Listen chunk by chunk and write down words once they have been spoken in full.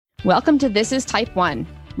Welcome to This is Type 1,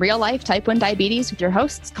 real life type 1 diabetes with your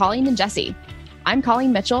hosts, Colleen and Jesse. I'm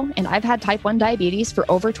Colleen Mitchell, and I've had type 1 diabetes for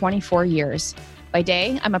over 24 years. By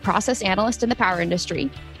day, I'm a process analyst in the power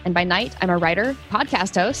industry, and by night, I'm a writer,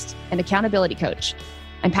 podcast host, and accountability coach.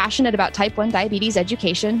 I'm passionate about type 1 diabetes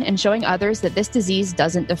education and showing others that this disease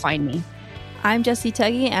doesn't define me. I'm Jessie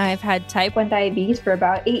Tuggy, and I've had type 1 diabetes for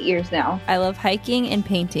about 8 years now. I love hiking and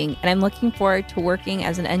painting, and I'm looking forward to working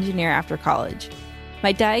as an engineer after college.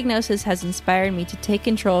 My diagnosis has inspired me to take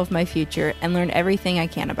control of my future and learn everything I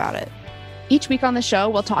can about it. Each week on the show,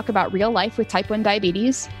 we'll talk about real life with type 1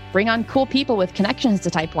 diabetes, bring on cool people with connections to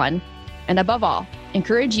type 1, and above all,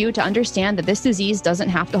 encourage you to understand that this disease doesn't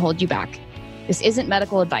have to hold you back. This isn't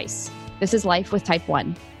medical advice. This is life with type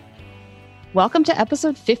 1. Welcome to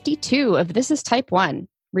episode 52 of This is Type 1,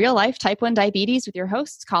 real life type 1 diabetes with your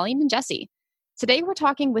hosts, Colleen and Jesse. Today, we're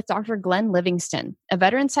talking with Dr. Glenn Livingston, a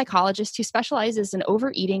veteran psychologist who specializes in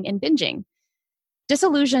overeating and binging.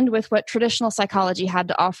 Disillusioned with what traditional psychology had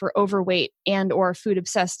to offer overweight and or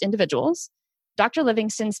food-obsessed individuals, Dr.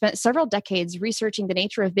 Livingston spent several decades researching the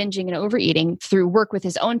nature of binging and overeating through work with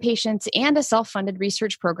his own patients and a self-funded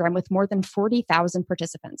research program with more than 40,000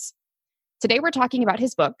 participants. Today, we're talking about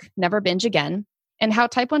his book, Never Binge Again, and how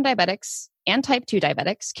type 1 diabetics and type 2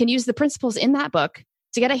 diabetics can use the principles in that book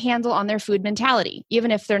to get a handle on their food mentality,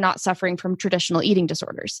 even if they're not suffering from traditional eating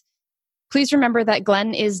disorders. Please remember that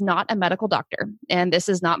Glenn is not a medical doctor, and this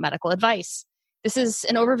is not medical advice. This is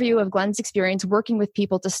an overview of Glenn's experience working with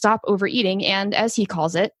people to stop overeating and, as he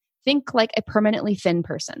calls it, think like a permanently thin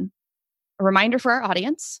person. A reminder for our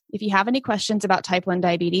audience, if you have any questions about type 1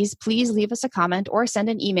 diabetes, please leave us a comment or send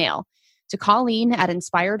an email to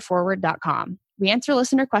Colleen@inspiredforward.com. We answer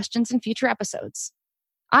listener questions in future episodes.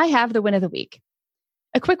 I have the win of the week.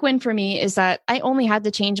 A quick win for me is that I only had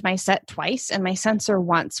to change my set twice and my sensor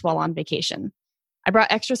once while on vacation. I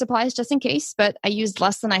brought extra supplies just in case, but I used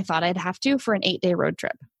less than I thought I'd have to for an 8-day road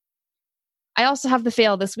trip. I also have the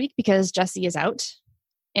fail this week because Jessie is out.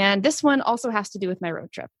 And this one also has to do with my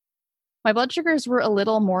road trip. My blood sugars were a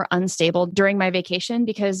little more unstable during my vacation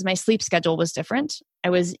because my sleep schedule was different. I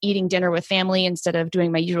was eating dinner with family instead of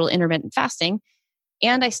doing my usual intermittent fasting.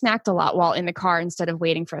 And I snacked a lot while in the car instead of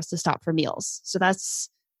waiting for us to stop for meals. So that's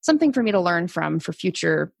something for me to learn from for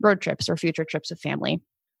future road trips or future trips with family.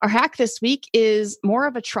 Our hack this week is more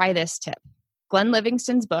of a try this tip. Glenn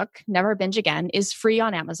Livingston's book, Never Binge Again, is free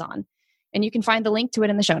on Amazon, and you can find the link to it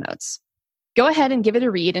in the show notes. Go ahead and give it a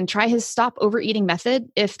read and try his stop overeating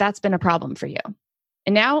method if that's been a problem for you.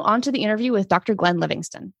 And now on to the interview with Dr. Glenn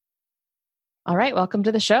Livingston. All right, welcome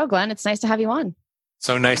to the show, Glenn. It's nice to have you on.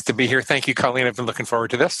 So nice to be here. Thank you, Colleen. I've been looking forward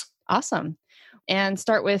to this. Awesome. And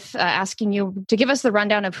start with asking you to give us the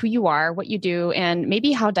rundown of who you are, what you do, and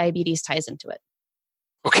maybe how diabetes ties into it.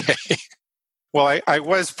 Okay. Well, I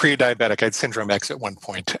was pre-diabetic. I had syndrome X at one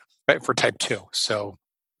point for type 2.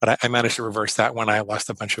 But I managed to reverse that when I lost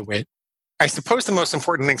a bunch of weight. I suppose the most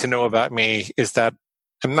important thing to know about me is that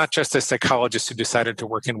I'm not just a psychologist who decided to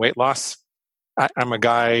work in weight loss. I'm a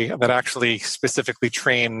guy that actually specifically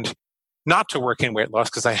trained not to work in weight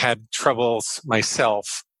loss because I had troubles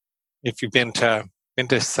myself. If you've been to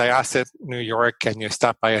Syosset, New York, and you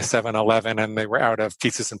stop by a 7-Eleven and they were out of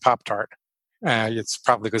pizzas and Pop-Tart, it's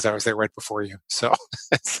probably because I was there right before you. So,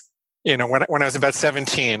 when I was about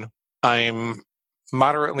 17, I'm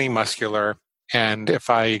moderately muscular, and if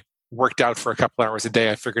I worked out for a couple hours a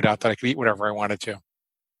day, I figured out that I could eat whatever I wanted to.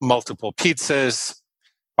 Multiple pizzas,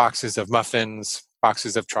 boxes of muffins,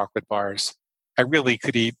 boxes of chocolate bars. I really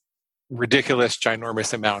could eat ridiculous,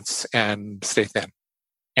 ginormous amounts and stay thin.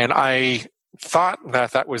 And I thought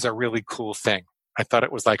that was a really cool thing. I thought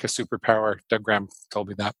it was like a superpower. Doug Graham told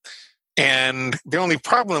me that. And the only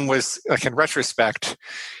problem was, like in retrospect,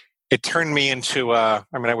 it turned me into I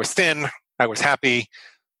was thin, I was happy,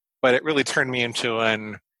 but it really turned me into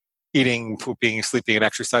an eating, pooping, sleeping, and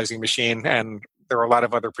exercising machine. And there were a lot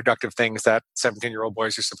of other productive things that 17-year-old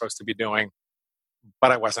boys are supposed to be doing,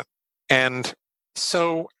 but I wasn't. And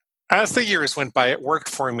so as the years went by, it worked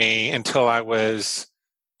for me until I was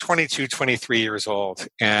 22, 23 years old.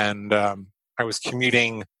 And I was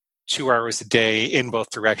commuting 2 hours a day in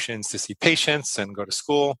both directions to see patients and go to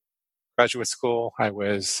school, graduate school. I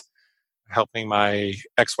was helping my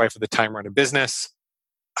ex-wife at the time run a business.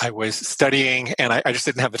 I was studying, and I just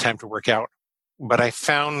didn't have the time to work out. But I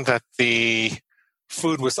found that the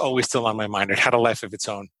food was always still on my mind. It had a life of its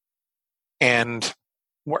own. And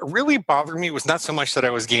what really bothered me was not so much that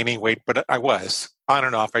I was gaining weight, but I was. On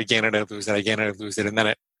and off, I gain it, I lose it, I gain it, I lose it. And then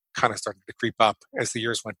it kind of started to creep up as the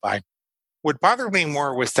years went by. What bothered me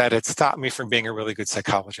more was that it stopped me from being a really good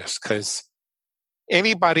psychologist, because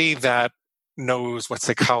anybody that knows what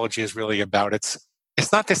psychology is really about. It's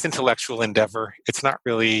not this intellectual endeavor. It's not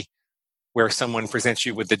really where someone presents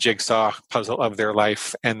you with the jigsaw puzzle of their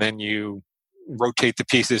life, and then you rotate the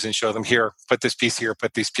pieces and show them, here, put this piece here,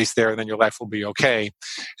 put this piece there, and then your life will be okay.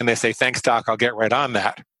 And they say, thanks, doc, I'll get right on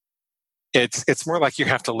that. It's more like you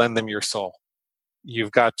have to lend them your soul.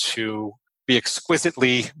 You've got to be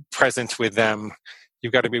exquisitely present with them.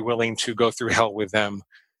 You've got to be willing to go through hell with them.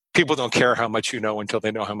 People don't care how much you know until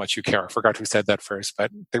they know how much you care. I forgot who said that first,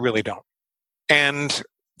 but they really don't. And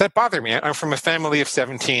that bothered me. I'm from a family of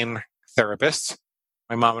 17 therapists.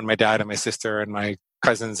 My mom and my dad and my sister and my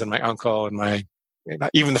cousins and my uncle and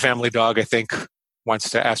even the family dog, I think, wants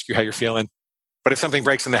to ask you how you're feeling. But if something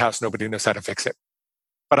breaks in the house, nobody knows how to fix it.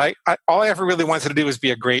 But all I ever really wanted to do was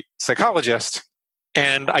be a great psychologist,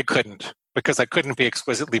 and I couldn't, because I couldn't be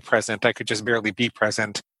exquisitely present. I could just barely be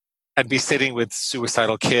present. I'd be sitting with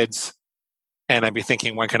suicidal kids, and I'd be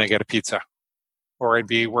thinking, when can I get a pizza? Or I'd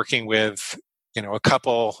be working with, a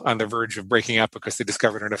couple on the verge of breaking up because they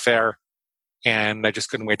discovered an affair, and I just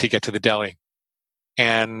couldn't wait to get to the deli.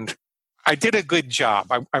 And I did a good job.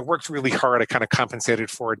 I worked really hard. I kind of compensated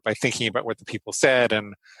for it by thinking about what the people said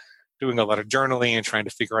and doing a lot of journaling and trying to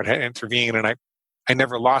figure out how to intervene. And I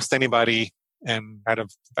never lost anybody. And out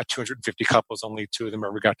of about 250 couples, only 2 of them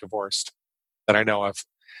ever got divorced that I know of.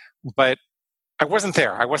 But I wasn't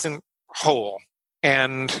there. I wasn't whole.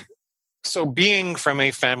 And so being from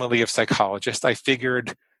a family of psychologists, I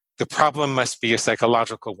figured the problem must be a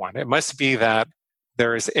psychological one. It must be that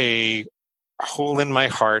there is a hole in my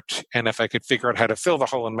heart, and if I could figure out how to fill the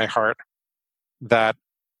hole in my heart, that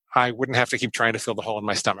I wouldn't have to keep trying to fill the hole in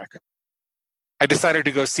my stomach. I decided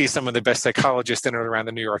to go see some of the best psychologists in and around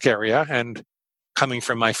the New York area, and coming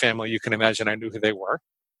from my family, you can imagine I knew who they were.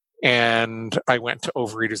 And I went to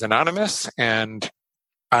Overeaters Anonymous, and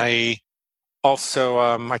I also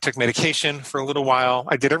I took medication for a little while.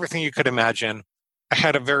 I did everything you could imagine. I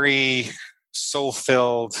had a very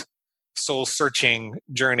soul-filled, soul-searching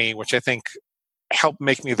journey, which I think helped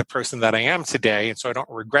make me the person that I am today, and so I don't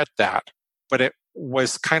regret that. But it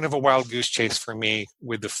was kind of a wild goose chase for me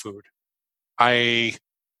with the food. I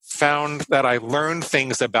found that I learned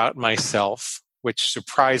things about myself, which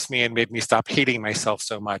surprised me and made me stop hating myself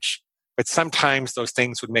so much. But sometimes those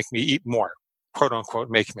things would make me eat more, quote unquote,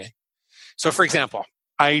 make me. So for example,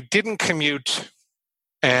 I didn't commute,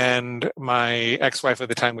 and my ex-wife at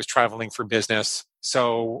the time was traveling for business.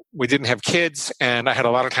 So we didn't have kids, and I had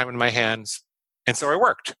a lot of time in my hands. And so I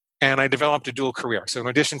worked, and I developed a dual career. So in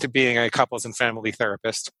addition to being a couples and family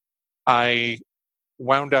therapist, I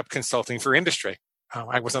wound up consulting for industry.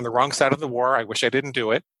 I was on the wrong side of the war. I wish I didn't do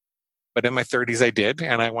it. But in my 30s, I did.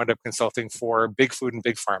 And I wound up consulting for big food and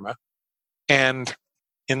big pharma. And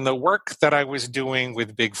in the work that I was doing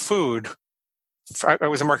with big food, I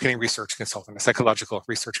was a marketing research consultant, a psychological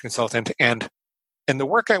research consultant. And in the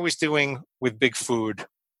work I was doing with big food,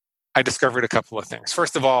 I discovered a couple of things.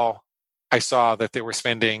 First of all, I saw that they were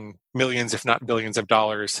spending millions, if not billions of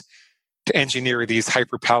dollars to engineer these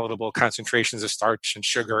hyperpalatable concentrations of starch and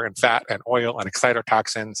sugar and fat and oil and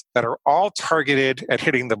excitotoxins that are all targeted at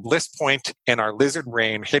hitting the bliss point in our lizard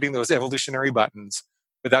brain, hitting those evolutionary buttons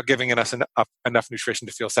without giving us enough nutrition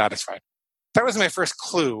to feel satisfied. That was my first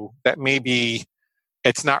clue that maybe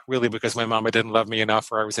it's not really because my mama didn't love me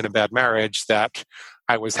enough or I was in a bad marriage that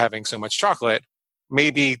I was having so much chocolate.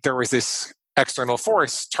 Maybe there was this external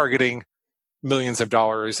force targeting millions of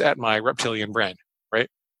dollars at my reptilian brain, right?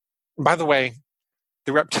 By the way,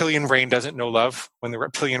 the reptilian brain doesn't know love. When the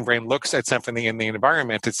reptilian brain looks at something in the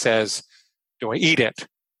environment, it says, do I eat it?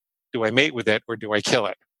 Do I mate with it? Or do I kill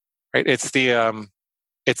it? Right? It's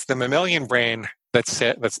the mammalian brain that's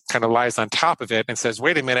kind of lies on top of it and says,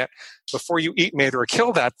 wait a minute, before you eat, mate, or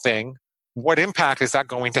kill that thing, what impact is that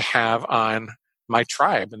going to have on my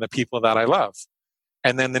tribe and the people that I love?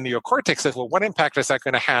 And then the neocortex says, well, what impact is that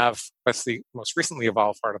going to have? That's the most recently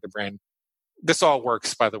evolved part of the brain. This all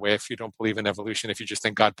works, by the way, if you don't believe in evolution, if you just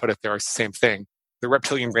think God put it there, it's the same thing. The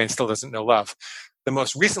reptilian brain still doesn't know love. The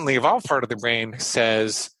most recently evolved part of the brain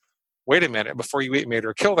says, wait a minute, before you eat, mate,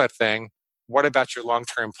 or kill that thing, what about your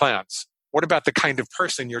long-term plans? What about the kind of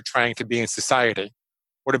person you're trying to be in society?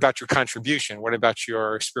 What about your contribution? What about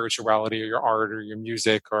your spirituality or your art or your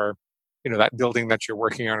music or, that building that you're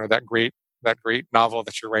working on or that great novel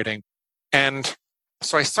that you're writing? And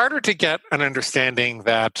so I started to get an understanding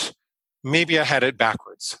that maybe I had it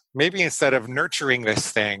backwards. Maybe instead of nurturing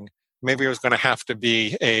this thing, maybe I was going to have to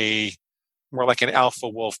be more like an alpha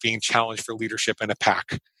wolf being challenged for leadership in a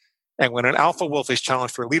pack. And when an alpha wolf is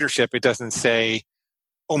challenged for leadership, it doesn't say,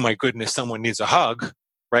 oh my goodness, someone needs a hug,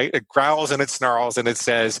 right? It growls and it snarls and it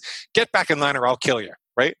says, get back in line or I'll kill you,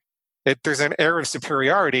 right? There's an air of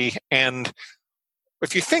superiority. And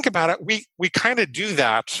if you think about it, we kind of do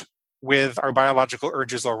that with our biological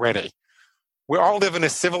urges already. We all live in a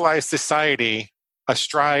civilized society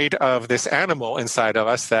astride of this animal inside of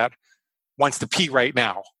us that wants to pee right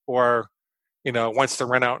now, or wants to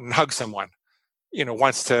run out and hug someone,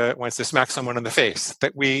 wants to smack someone in the face.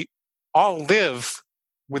 That we all live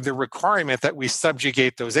with the requirement that we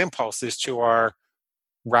subjugate those impulses to our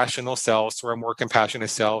rational selves, to our more compassionate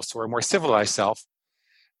selves, to our more civilized self.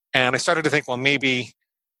 And I started to think, well, maybe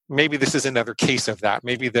this is another case of that.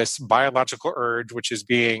 Maybe this biological urge, which is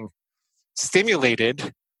being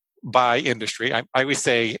stimulated by industry. I always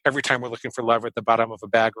say every time we're looking for love at the bottom of a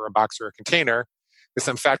bag or a box or a container, there's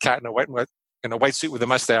some fat cat in a white suit with a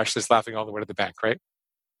mustache that's laughing all the way to the bank, right?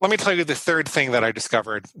 Let me tell you the third thing that I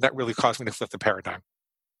discovered that really caused me to flip the paradigm.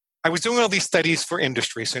 I was doing all these studies for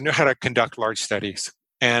industry, so I knew how to conduct large studies.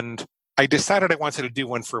 And I decided I wanted to do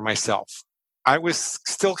one for myself. I was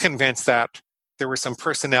still convinced that there were some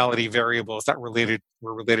personality variables that were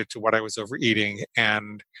related to what I was overeating,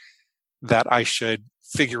 and that I should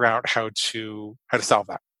figure out how to solve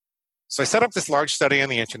that. So I set up this large study on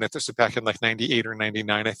the internet. This was back in like 98 or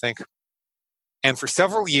 99, I think. And for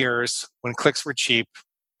several years, when clicks were cheap,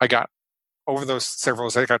 I got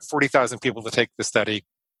 40,000 people to take the study.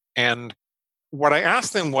 And what I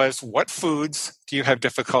asked them was, what foods do you have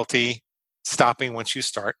difficulty stopping once you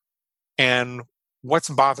start? And what's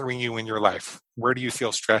bothering you in your life? Where do you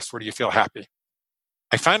feel stressed? Where do you feel happy?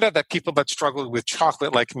 I found out that people that struggled with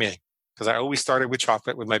chocolate like me, because I always started with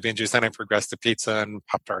chocolate with my binges, then I progressed to pizza and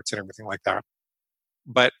Pop-Tarts and everything like that.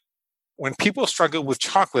 But when people struggled with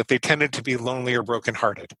chocolate, they tended to be lonely or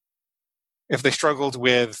brokenhearted. If they struggled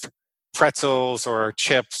with pretzels or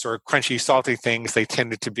chips or crunchy, salty things, they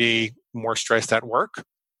tended to be more stressed at work.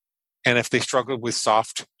 And if they struggled with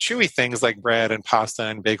soft, chewy things like bread and pasta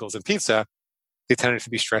and bagels and pizza, they tended to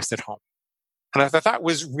be stressed at home. And I thought that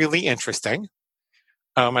was really interesting.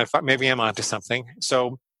 I thought maybe I'm onto something.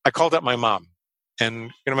 So I called up my mom.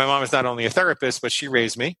 And my mom is not only a therapist, but she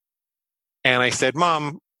raised me. And I said,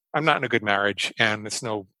 Mom, I'm not in a good marriage, and it's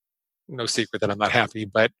no secret that I'm not happy,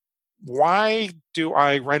 but why do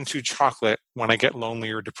I run to chocolate when I get lonely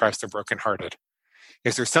or depressed or brokenhearted?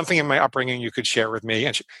 Is there something in my upbringing you could share with me?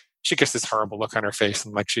 And she gets this horrible look on her face.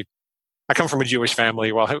 And I come from a Jewish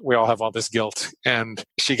family. Well, we all have all this guilt. And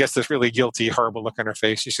she gets this really guilty, horrible look on her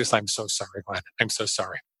face. She's just, I'm so sorry, Glenn. I'm so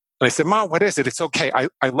sorry. And I said, Mom, what is it? It's okay.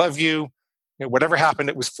 I love you. Whatever happened,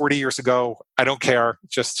 it was 40 years ago. I don't care. I'm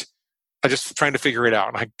just trying to figure it out.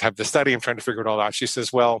 And I have the study. I'm trying to figure it all out. She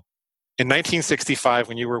says, well, in 1965,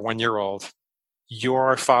 when you were 1 year old,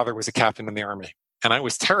 your father was a captain in the army. And I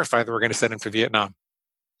was terrified that we were going to send him to Vietnam.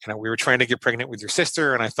 We were trying to get pregnant with your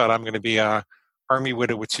sister, and I thought, I'm going to be a army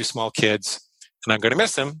widow with 2 small kids, and I'm going to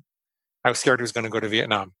miss him. I was scared he was going to go to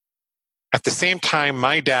Vietnam. At the same time,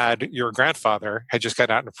 my dad, your grandfather, had just got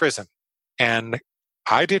out of prison. And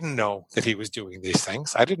I didn't know that he was doing these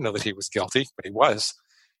things. I didn't know that he was guilty, but he was.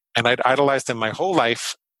 And I'd idolized him my whole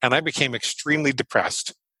life, and I became extremely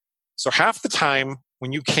depressed. So half the time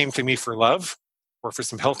when you came to me for love or for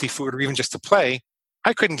some healthy food or even just to play,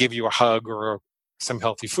 I couldn't give you a hug or some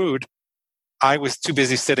healthy food. I was too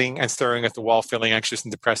busy sitting and staring at the wall, feeling anxious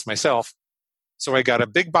and depressed myself. So I got a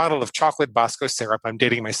big bottle of chocolate Bosco syrup. I'm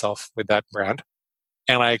dating myself with that brand.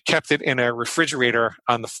 And I kept it in a refrigerator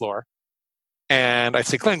on the floor. And I'd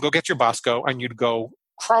say, Glenn, go get your Bosco. And you'd go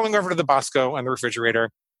crawling over to the Bosco on the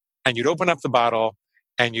refrigerator, and you'd open up the bottle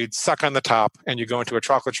and you'd suck on the top and you go into a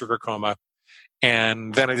chocolate sugar coma.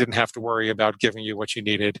 And then I didn't have to worry about giving you what you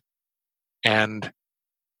needed. And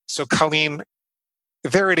so, Colleen,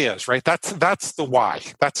 there it is, right? That's the why.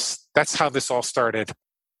 That's how this all started.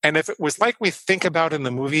 And if it was like we think about in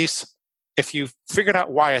the movies, if you figured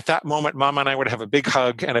out why at that moment, Mama and I would have a big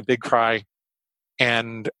hug and a big cry,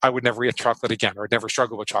 and I would never eat chocolate again, or I'd never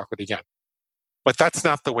struggle with chocolate again. But that's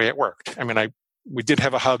not the way it worked. I mean, we did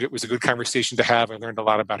have a hug. It was a good conversation to have. I learned a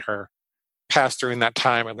lot about her past during that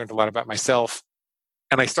time. I learned a lot about myself.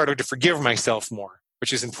 And I started to forgive myself more,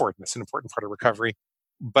 which is important. It's an important part of recovery.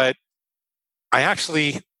 But I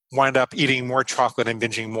actually wound up eating more chocolate and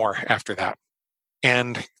binging more after that.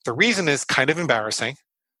 And the reason is kind of embarrassing,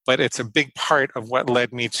 but it's a big part of what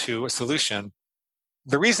led me to a solution.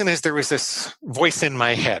 The reason is there was this voice in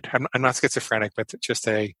my head. I'm not schizophrenic, but just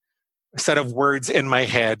a set of words in my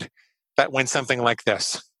head that went something like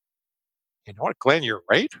this. You know what, Glenn, you're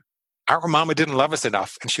right. Our mama didn't love us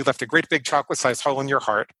enough, and she left a great big chocolate-sized hole in your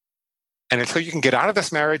heart. And until you can get out of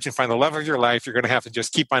this marriage and find the love of your life, you're going to have to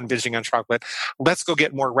just keep on binging on chocolate. Let's go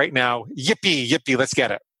get more right now. Yippee, yippee, let's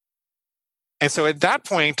get it. And so at that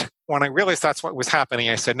point, when I realized that's what was happening,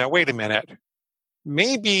 I said, now, wait a minute.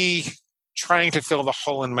 Maybe trying to fill the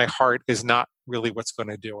hole in my heart is not really what's going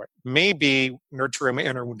to do it. Maybe nurturing my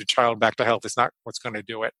inner wounded child back to health is not what's going to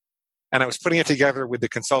do it. And I was putting it together with the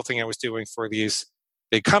consulting I was doing for these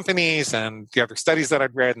big companies and the other studies that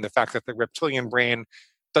I'd read, and the fact that the reptilian brain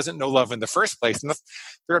doesn't know love in the first place. And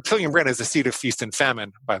the reptilian brain is the seed of feast and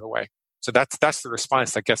famine, by the way. So that's the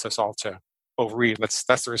response that gets us all to overeat.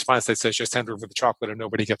 That's the response that says just hand over the chocolate and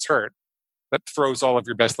nobody gets hurt. That throws all of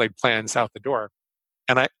your best laid plans out the door.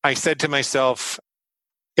 And I said to myself,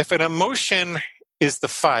 if an emotion is the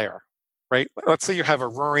fire, right? Let's say you have a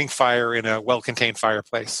roaring fire in a well-contained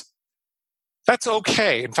fireplace. That's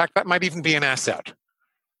okay. In fact, that might even be an asset.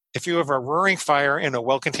 If you have a roaring fire in a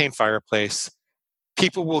well-contained fireplace,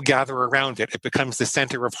 people will gather around it. It becomes the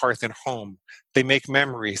center of hearth and home. They make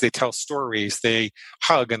memories, they tell stories, they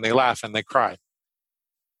hug and they laugh and they cry.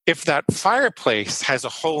 If that fireplace has a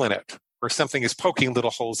hole in it, or something is poking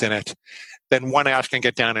little holes in it, then one ash can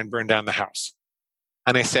get down and burn down the house.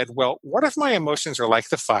 And I said, well, what if my emotions are like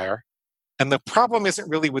the fire, and the problem isn't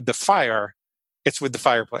really with the fire, it's with the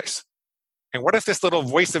fireplace? And what if this little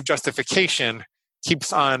voice of justification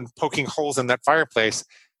keeps on poking holes in that fireplace?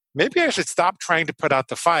 Maybe I should stop trying to put out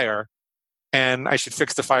the fire, and I should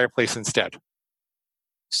fix the fireplace instead.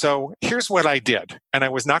 So here's what I did. And I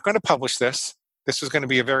was not going to publish this. This was going to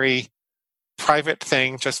be a very private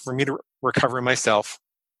thing just for me to recover myself.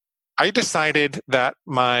 I decided that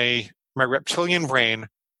my reptilian brain,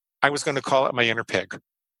 I was going to call it my inner pig.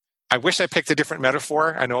 I wish I picked a different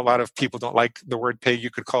metaphor. I know a lot of people don't like the word pig.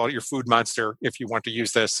 You could call it your food monster if you want to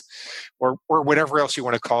use this, or whatever else you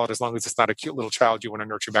want to call it, as long as it's not a cute little child you want to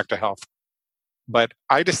nurture back to health. But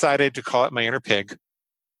I decided to call it my inner pig.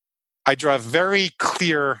 I draw very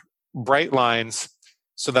clear, bright lines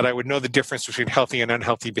so that I would know the difference between healthy and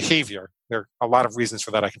unhealthy behavior. There are a lot of reasons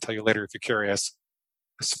for that I can tell you later if you're curious.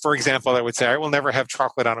 So for example, I would say, I will never have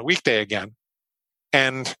chocolate on a weekday again.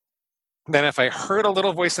 And then if I heard a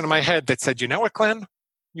little voice in my head that said, you know what, Glenn?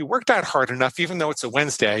 You worked out hard enough, even though it's a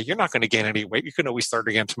Wednesday, you're not going to gain any weight. You can always start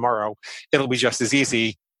again tomorrow. It'll be just as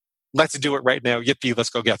easy. Let's do it right now. Yippee,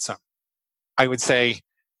 let's go get some. I would say,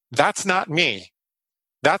 that's not me.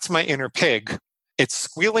 That's my inner pig. It's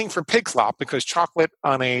squealing for pig slop because chocolate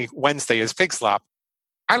on a Wednesday is pig slop.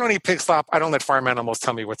 I don't eat pig slop. I don't let farm animals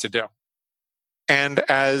tell me what to do. And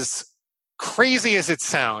as crazy as it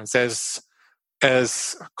sounds, as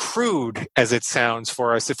crude as it sounds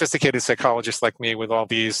for a sophisticated psychologist like me with all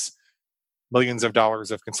these millions of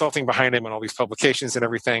dollars of consulting behind him and all these publications and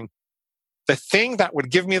everything, the thing that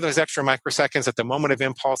would give me those extra microseconds at the moment of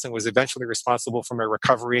impulse and was eventually responsible for my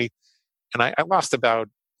recovery, and I lost about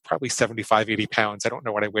probably 75, 80 pounds. I don't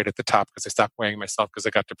know what I weighed at the top because I stopped weighing myself because I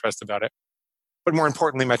got depressed about it. But more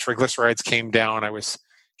importantly, my triglycerides came down. I was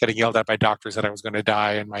getting yelled at by doctors that I was going to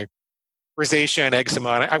die, and my rosacea and eczema.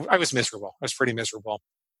 I was miserable. I was pretty miserable.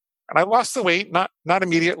 And I lost the weight, not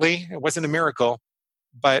immediately. It wasn't a miracle,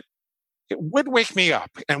 but it would wake me up.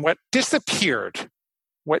 And what disappeared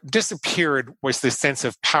was this sense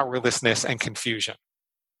of powerlessness and confusion.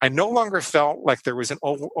 I no longer felt like there was an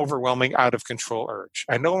overwhelming out of control urge.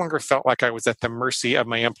 I no longer felt like I was at the mercy of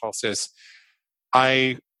my impulses.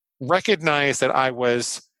 I recognized that I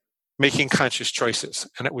was making conscious choices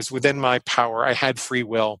and it was within my power. I had free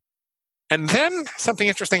will. And then something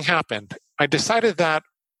interesting happened. I decided that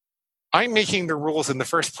I'm making the rules in the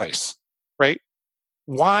first place, right?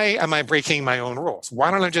 Why am I breaking my own rules? Why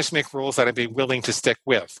don't I just make rules that I'd be willing to stick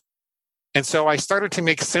with? And so I started to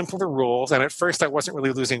make simpler rules. And at first I wasn't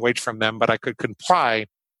really losing weight from them, but I could comply.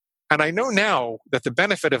 And I know now that the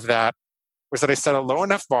benefit of that was that I set a low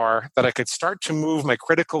enough bar that I could start to move my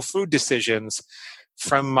critical food decisions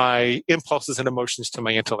from my impulses and emotions to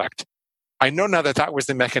my intellect. I know now that that was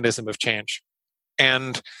the mechanism of change.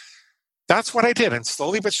 And that's what I did. And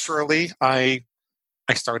slowly but surely, I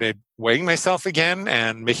started weighing myself again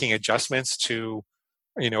and making adjustments to,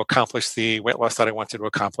 accomplish the weight loss that I wanted to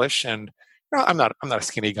accomplish. And I'm not a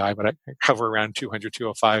skinny guy, but I hover around 200,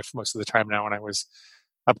 205 most of the time now, and I was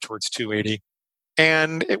up towards 280.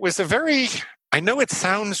 And it was I know it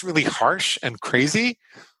sounds really harsh and crazy,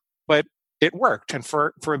 but it worked. And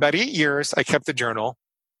for about 8 years, I kept the journal,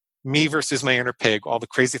 me versus my inner pig, all the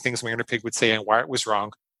crazy things my inner pig would say and why it was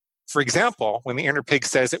wrong. For example, when the inner pig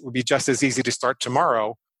says it would be just as easy to start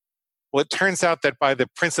tomorrow, well, it turns out that by the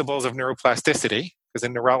principles of neuroplasticity, because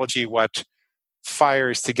in neurology, what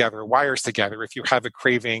wires together, if you have a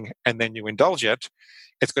craving and then you indulge it,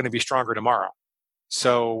 it's going to be stronger tomorrow.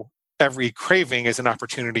 So every craving is an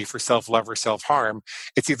opportunity for self-love or self-harm.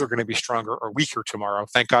 It's either going to be stronger or weaker tomorrow.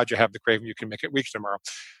 Thank God you have the craving, you can make it weak tomorrow.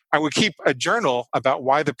 I would keep a journal about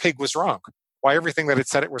why the pig was wrong, why everything that it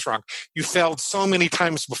said it was wrong. You failed so many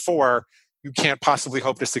times before, you can't possibly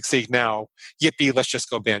hope to succeed now. Yippee, let's just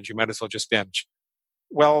go binge. You might as well just binge.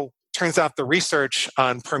 Well, turns out the research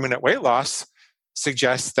on permanent weight loss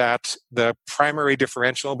suggests that the primary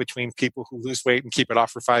differential between people who lose weight and keep it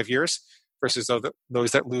off for 5 years versus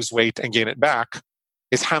those that lose weight and gain it back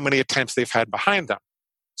is how many attempts they've had behind them.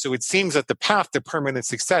 So it seems that the path to permanent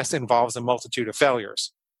success involves a multitude of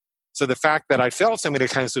failures. So the fact that I failed so many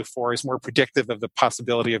times before is more predictive of the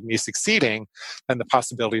possibility of me succeeding than the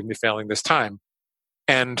possibility of me failing this time.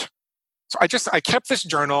 And so I kept this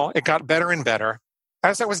journal. It got better and better.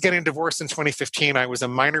 As I was getting divorced in 2015, I was a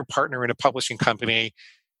minor partner in a publishing company,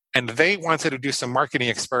 and they wanted to do some marketing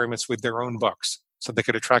experiments with their own books so they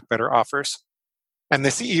could attract better offers. And the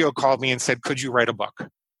CEO called me and said, could you write a book?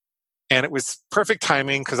 And it was perfect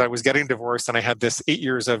timing because I was getting divorced and I had this 8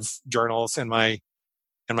 years of journals in my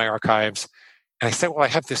archives. And I said, well, I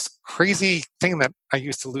have this crazy thing that I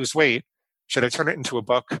used to lose weight. Should I turn it into a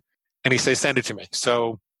book? And he says, send it to me.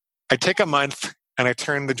 So I take a month and I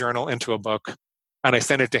turn the journal into a book and I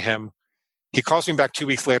send it to him. He calls me back 2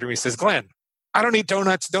 weeks later and he says, Glenn, I don't eat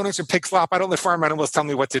donuts. Donuts are pig slop. I don't let farm animals tell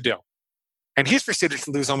me what to do. And he's proceeded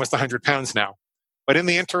to lose almost 100 pounds now. But in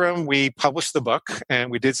the interim, we published the book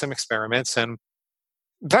and we did some experiments, and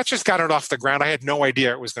that just got it off the ground. I had no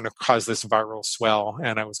idea it was going to cause this viral swell,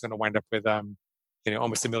 and I was going to wind up with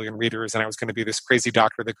almost 1 million readers, and I was going to be this crazy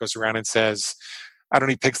doctor that goes around and says, I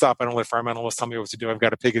don't eat pig slop. I don't let farm animals tell me what to do. I've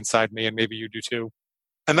got a pig inside me, and maybe you do too.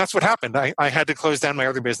 And that's what happened. I had to close down my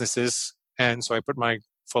other businesses, and so I put my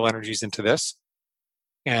full energies into this.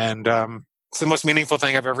 And it's the most meaningful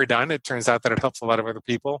thing I've ever done. It turns out that it helps a lot of other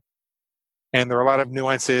people. And there are a lot of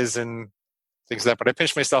nuances and things like that, but I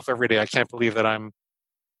pinch myself every day. I can't believe that I'm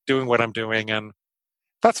doing what I'm doing. And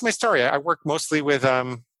that's my story. I work mostly with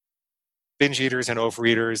binge eaters and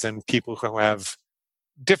overeaters and people who have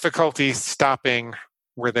difficulty stopping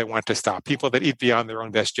where they want to stop, people that eat beyond their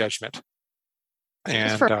own best judgment. And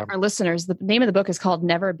just for our listeners, the name of the book is called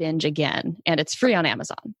Never Binge Again, and it's free on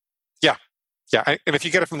Amazon. Yeah. And if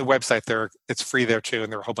you get it from the website there, it's free there too.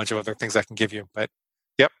 And there are a whole bunch of other things I can give you, but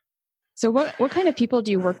yep. So what kind of people do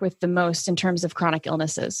you work with the most in terms of chronic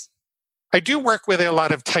illnesses? I do work with a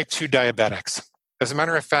lot of type 2 diabetics. As a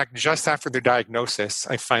matter of fact, just after their diagnosis,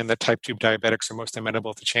 I find that type 2 diabetics are most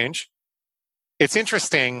amenable to change. It's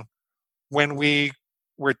interesting when we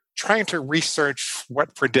were trying to research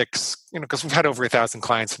what predicts, because we've had over 1,000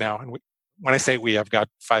 clients now. And when I say we, I've got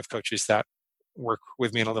 5 coaches that work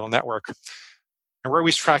with me in a little network. And we're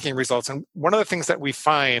always tracking results. And one of the things that we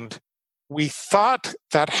find, we thought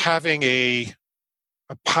that having a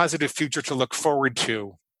positive future to look forward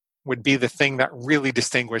to would be the thing that really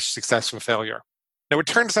distinguished success from failure. Now, it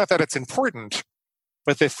turns out that it's important,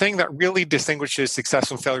 but the thing that really distinguishes success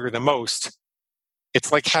from failure the most,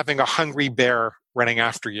 it's like having a hungry bear running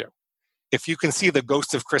after you. If you can see the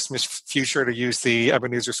ghost of Christmas future, to use the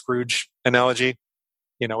Ebenezer Scrooge analogy,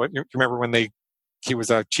 you remember when he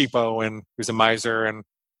was a cheapo and he was a miser, and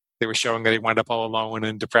they were showing that he wound up all alone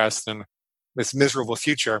and depressed and this miserable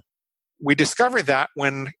future. We discovered that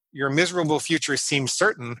when your miserable future seems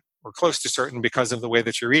certain or close to certain because of the way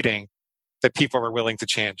that you're eating, that people are willing to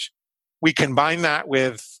change. We combine that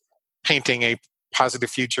with painting a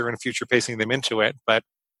positive future and future pacing them into it, but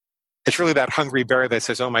it's really that hungry bear that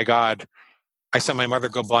says, oh my God, I saw my mother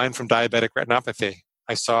go blind from diabetic retinopathy.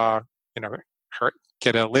 I saw, her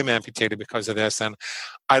get a limb amputated because of this, and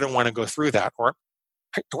I don't want to go through that. Or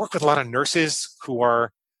I work with a lot of nurses who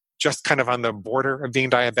are just kind of on the border of being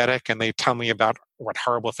diabetic, and they tell me about what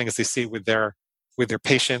horrible things they see with their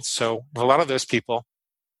patients. So a lot of those people.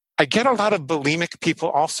 I get a lot of bulimic people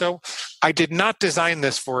also. I did not design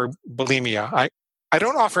this for bulimia. I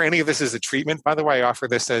don't offer any of this as a treatment. By the way, I offer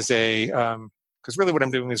this as because really what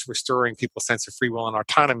I'm doing is restoring people's sense of free will and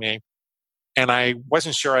autonomy. And I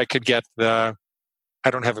wasn't sure I could get I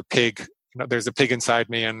don't have a pig, there's a pig inside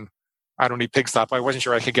me and I don't eat pig slop. I wasn't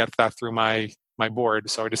sure I could get that through my board.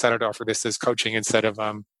 So I decided to offer this as coaching instead of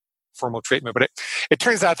formal treatment. But it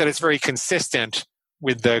turns out that it's very consistent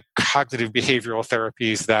with the cognitive behavioral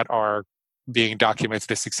therapies that are being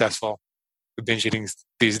documented as successful with binge eating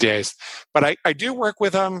these days. But I do work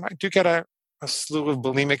with I do get a slew of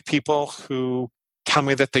bulimic people who tell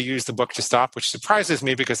me that they use the book to stop, which surprises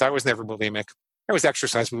me because I was never bulimic. I was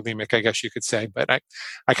exercise bulimic, I guess you could say, but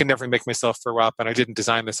I can never make myself throw up, and I didn't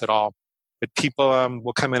design this at all. But people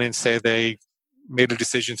will come in and say they made a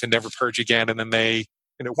decision to never purge again, and then they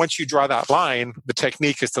once you draw that line, the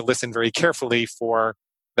technique is to listen very carefully for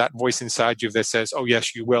that voice inside you that says, oh,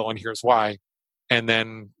 yes, you will, and here's why. And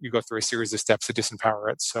then you go through a series of steps to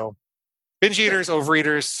disempower it. So binge eaters,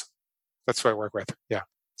 overeaters, that's what I work with. Yeah.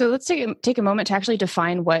 So let's take a moment to actually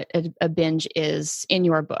define what a binge is in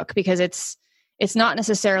your book, because it's not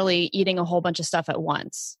necessarily eating a whole bunch of stuff at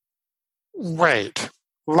once. Right.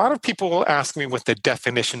 A lot of people will ask me what the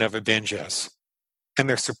definition of a binge is. And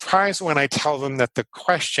they're surprised when I tell them that the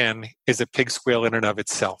question is a pig squeal in and of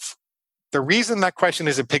itself. The reason that question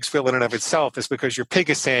is a pig squeal in and of itself is because your pig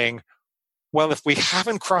is saying, well, if we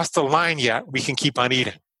haven't crossed the line yet, we can keep on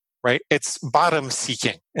eating, right? It's bottom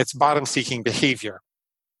seeking. It's bottom seeking behavior.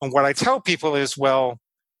 And what I tell people is, well,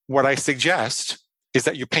 what I suggest is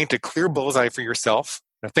that you paint a clear bullseye for yourself.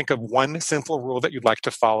 Now think of one simple rule that you'd like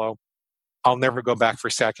to follow. I'll never go back for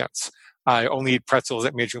seconds. I only eat pretzels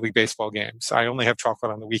at Major League Baseball games. I only have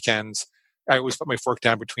chocolate on the weekends. I always put my fork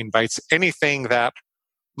down between bites. Anything that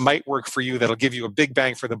might work for you that'll give you a big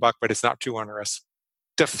bang for the buck, but it's not too onerous.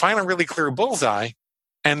 Define a really clear bullseye,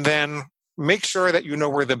 and then make sure that you know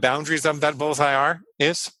where the boundaries of that bullseye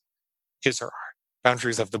is or are.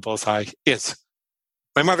 Boundaries of the bullseye is.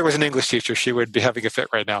 My mother was an English teacher. She would be having a fit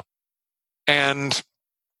right now. And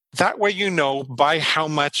that way you know by how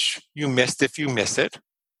much you missed if you miss it,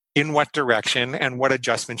 in what direction, and what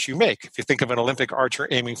adjustments you make. If you think of an Olympic archer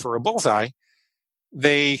aiming for a bullseye,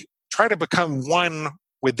 they try to become one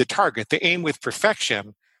with the target. They aim with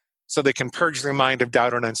perfection so they can purge their mind of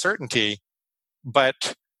doubt and uncertainty.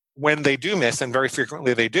 But when they do miss, and very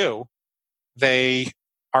frequently they do, they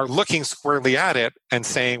are looking squarely at it and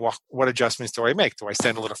saying, well, what adjustments do I make? Do I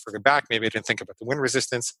stand a little further back? Maybe I didn't think about the wind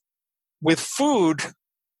resistance. With food,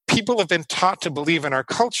 people have been taught to believe in our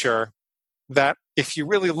culture that if you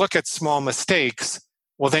really look at small mistakes,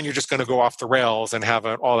 well, then you're just going to go off the rails and have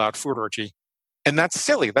an all-out food orgy. And that's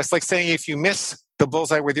silly. That's like saying if you miss the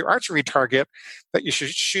bullseye with your archery target, that you should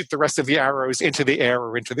shoot the rest of the arrows into the air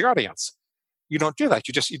or into the audience. You don't do that.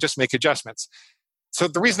 You just make adjustments. So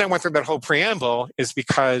the reason I went through that whole preamble is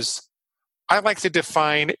because I like to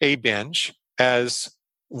define a binge as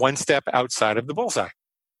one step outside of the bullseye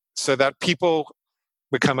so that people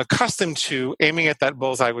become accustomed to aiming at that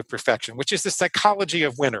bullseye with perfection, which is the psychology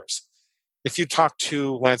of winners. If you talk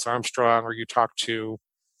to Lance Armstrong or you talk to,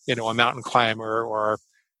 a mountain climber or,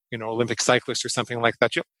 Olympic cyclist or something like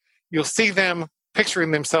that, you'll see them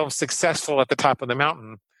picturing themselves successful at the top of the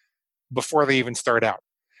mountain before they even start out.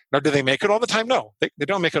 Now, do they make it all the time? No, they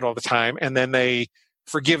don't make it all the time. And then they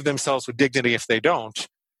forgive themselves with dignity if they don't.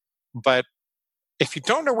 But if you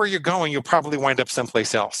don't know where you're going, you'll probably wind up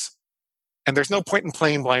someplace else. And there's no point in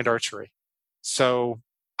playing blind archery. So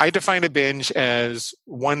I define a binge as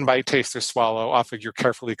one bite, taste, or swallow off of your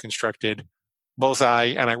carefully constructed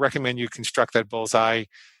bullseye. And I recommend you construct that bullseye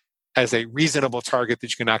as a reasonable target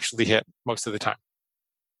that you can actually hit most of the time.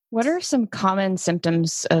 What are some common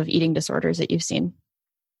symptoms of eating disorders that you've seen?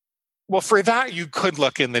 Well, for that, you could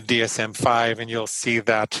look in the DSM-5 and you'll see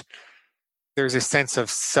that there's a sense of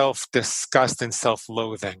self-disgust and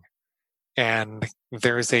self-loathing. And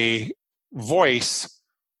there's a voice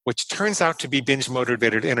which turns out to be binge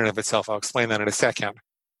motivated in and of itself. I'll explain that in a second.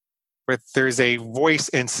 But there's a voice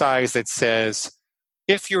inside that says,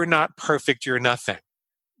 if you're not perfect, you're nothing.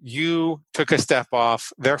 You took a step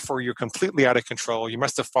off, therefore you're completely out of control. You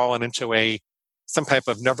must have fallen into some type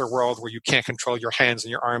of netherworld where you can't control your hands and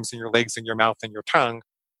your arms and your legs and your mouth and your tongue.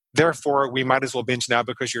 Therefore, we might as well binge now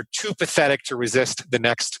because you're too pathetic to resist the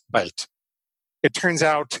next bite. It turns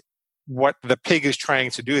out what the pig is trying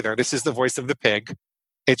to do there, this is the voice of the pig.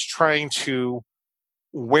 It's trying to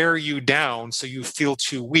wear you down so you feel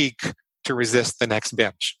too weak to resist the next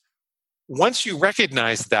binge. Once you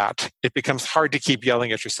recognize that, it becomes hard to keep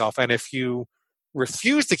yelling at yourself. And if you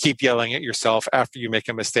refuse to keep yelling at yourself after you make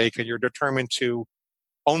a mistake and you're determined to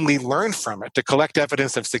only learn from it, to collect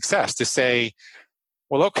evidence of success, to say,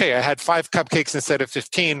 well, okay, I had 5 cupcakes instead of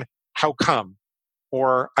 15. How come?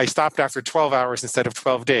 Or I stopped after 12 hours instead of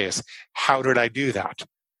 12 days. How did I do that?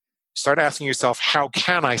 Start asking yourself, how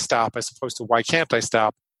can I stop as opposed to why can't I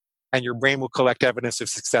stop? And your brain will collect evidence of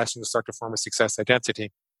success and you'll start to form a success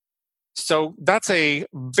identity. So that's a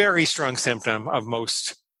very strong symptom of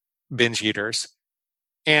most binge eaters.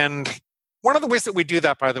 And one of the ways that we do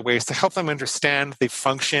that, by the way, is to help them understand the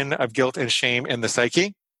function of guilt and shame in the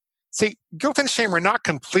psyche. See, guilt and shame are not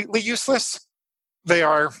completely useless. They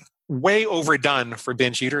are way overdone for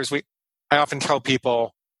binge eaters. I often tell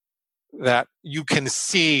people that you can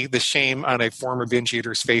see the shame on a former binge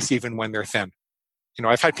eater's face even when they're thin.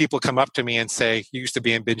 I've had people come up to me and say, you used to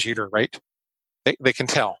be a binge eater, right? They can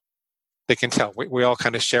tell. They can tell. We all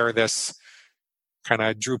kind of share this kind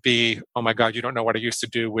of droopy, oh my God, you don't know what I used to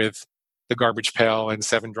do with the garbage pail and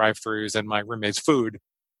 7 drive-thrus and my roommate's food.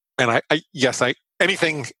 And yes,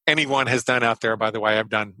 anything anyone has done out there, by the way, I've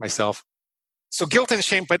done myself. So guilt and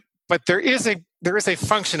shame, but there is a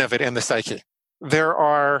function of it in the psyche.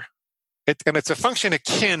 And it's a function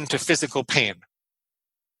akin to physical pain.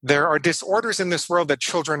 There are disorders in this world that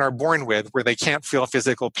children are born with where they can't feel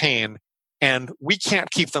physical pain, and we can't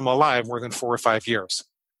keep them alive more than 4 or 5 years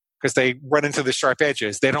because they run into the sharp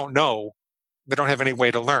edges. They don't know. They don't have any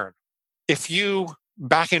way to learn. If you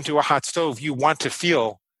back into a hot stove, you want to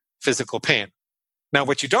feel physical pain. Now,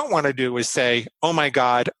 what you don't want to do is say, oh my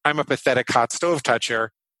God, I'm a pathetic hot stove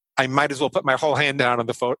toucher. I might as well put my whole hand down on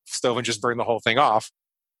the stove and just burn the whole thing off.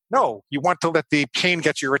 No, you want to let the pain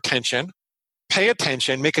get your attention, pay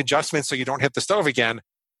attention, make adjustments so you don't hit the stove again,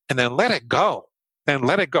 and then let it go. Then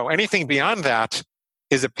let it go. Anything beyond that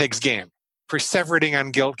is a pig's game. Perseverating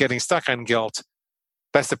on guilt, getting stuck on guilt,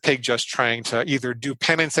 that's a pig just trying to either do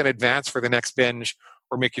penance in advance for the next binge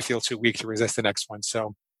or make you feel too weak to resist the next one.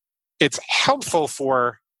 So it's helpful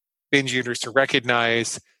for binge eaters to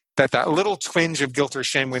recognize that little twinge of guilt or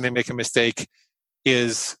shame when they make a mistake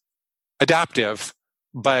is adaptive,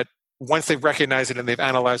 but once they've recognized it and they've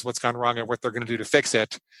analyzed what's gone wrong and what they're going to do to fix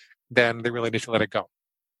it, then they really need to let it go.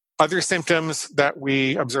 Other symptoms that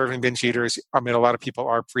we observe in binge eaters, a lot of people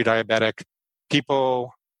are pre-diabetic.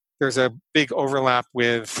 There's a big overlap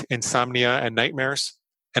with insomnia and nightmares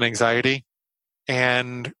and anxiety.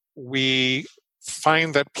 And we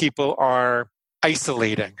find that people are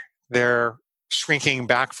isolating. They're shrinking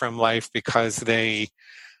back from life because they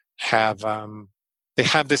have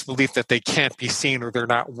this belief that they can't be seen or they're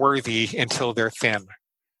not worthy until they're thin.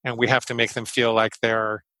 And we have to make them feel like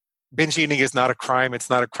binge eating is not a crime. It's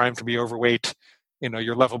not a crime to be overweight.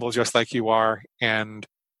 You're lovable just like you are. And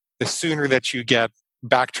the sooner that you get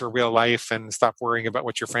back to real life and stop worrying about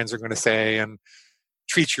what your friends are going to say and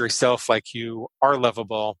treat yourself like you are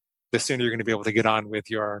lovable, the sooner you're going to be able to get on with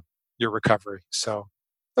your recovery. So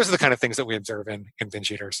those are the kind of things that we observe in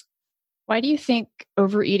binge eaters. Why do you think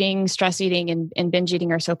overeating, stress eating, and binge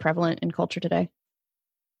eating are so prevalent in culture today?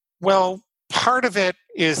 Well, part of it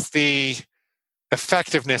is the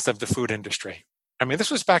effectiveness of the food industry.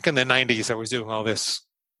 This was back in the 90s. I was doing all this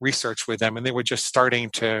research with them, and they were just starting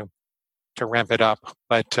to ramp it up.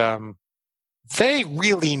 But they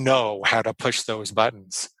really know how to push those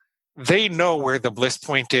buttons. They know where the bliss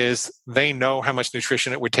point is. They know how much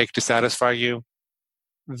nutrition it would take to satisfy you.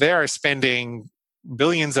 They are spending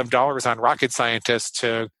billions of dollars on rocket scientists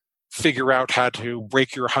to figure out how to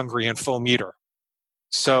break your hungry and full meter.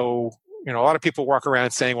 So, a lot of people walk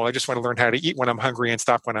around saying, well, I just want to learn how to eat when I'm hungry and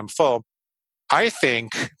stop when I'm full. I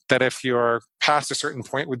think that if you're past a certain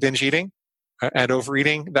point with binge eating and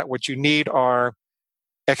overeating, that what you need are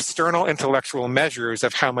external intellectual measures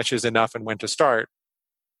of how much is enough and when to start.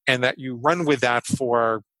 And that you run with that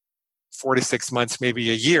for 4 to 6 months, maybe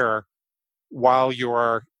a year, while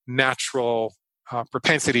your natural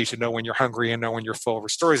propensity to know when you're hungry and know when you're full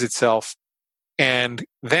restores itself. And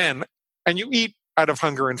you eat out of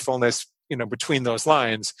hunger and fullness, between those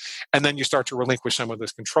lines. And then you start to relinquish some of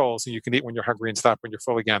those controls and you can eat when you're hungry and stop when you're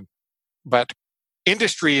full again. But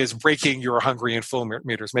industry is breaking your hungry and full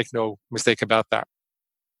meters. Make no mistake about that.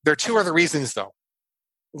 There are 2 other reasons, though.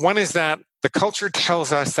 One is that the culture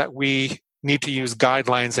tells us that we need to use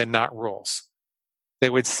guidelines and not rules. They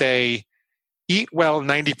would say, eat well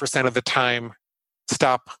 90% of the time,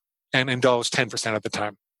 stop and indulge 10% of the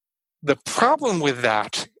time. The problem with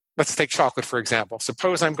that, let's take chocolate, for example.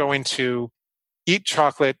 Suppose I'm going to eat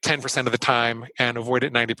chocolate 10% of the time and avoid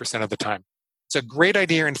it 90% of the time. It's a great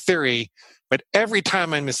idea in theory, but every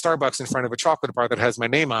time I'm in Starbucks in front of a chocolate bar that has my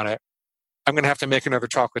name on it, I'm going to have to make another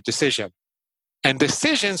chocolate decision. And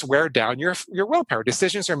decisions wear down your willpower.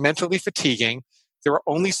 Decisions are mentally fatiguing. There are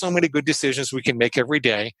only so many good decisions we can make every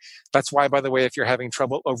day. That's why, by the way, if you're having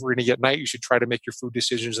trouble overeating at night, you should try to make your food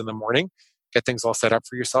decisions in the morning. Get things all set up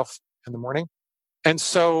for yourself in the morning. And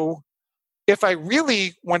so if I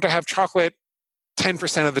really want to have chocolate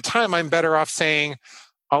 10% of the time, I'm better off saying,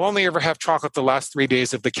 I'll only ever have chocolate the last 3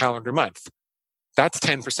 days of the calendar month. That's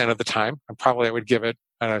 10% of the time. And probably I would give it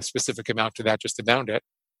a specific amount to that just to bound it.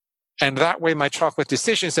 And that way my chocolate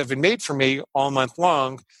decisions have been made for me all month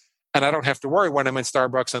long. And I don't have to worry when I'm in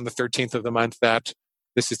Starbucks on the 13th of the month that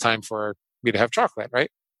this is time for me to have chocolate, right?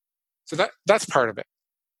 So that's part of it.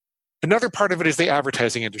 Another part of it is the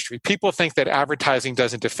advertising industry. People think that advertising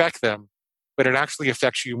doesn't affect them, but it actually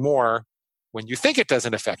affects you more when you think it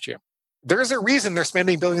doesn't affect you. There's a reason they're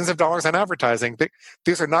spending billions of dollars on advertising.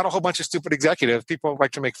 These are not a whole bunch of stupid executives. People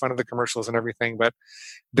like to make fun of the commercials and everything, but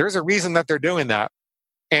there's a reason that they're doing that.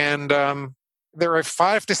 And there are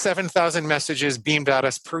 5,000 to 7,000 messages beamed at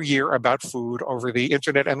us per year about food over the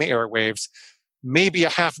internet and the airwaves. Maybe a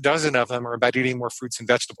half dozen of them are about eating more fruits and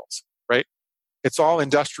vegetables, right? It's all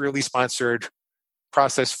industrially sponsored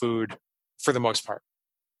processed food for the most part.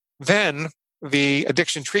 Then the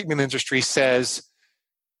addiction treatment industry says,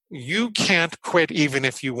 you can't quit even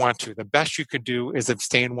if you want to. The best you could do is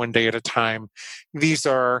abstain one day at a time. These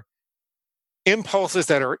are impulses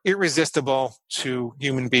that are irresistible to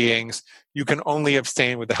human beings. You can only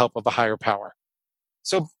abstain with the help of a higher power.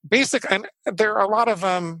 So and there are a lot of,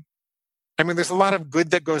 there's a lot of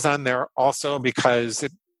good that goes on there also because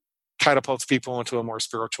it catapults people into a more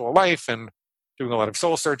spiritual life and doing a lot of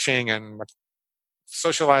soul searching and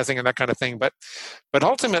socializing and that kind of thing. But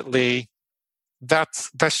ultimately,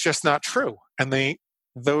 that's just not true. And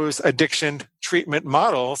those addiction treatment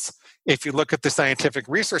models, if you look at the scientific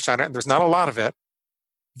research on it, and there's not a lot of it,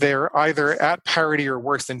 they're either at parity or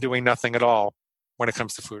worse than doing nothing at all when it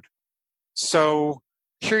comes to food. So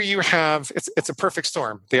here you have, it's a perfect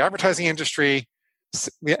storm. The advertising industry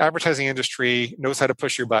knows how to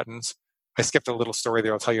push your buttons. I skipped a little story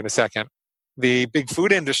there, I'll tell you in a second. The big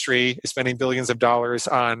food industry is spending billions of dollars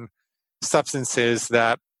on substances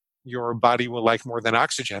that your body will like more than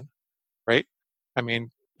oxygen, right? I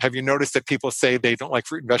mean, have you noticed that people say they don't like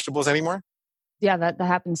fruit and vegetables anymore? Yeah, that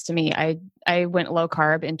happens to me. I went low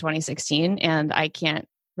carb in 2016 and I can't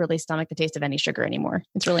really stomach the taste of any sugar anymore.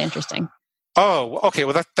 It's really interesting. Oh, okay.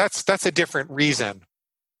 Well, that's a different reason.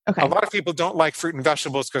 Okay. A lot of people don't like fruit and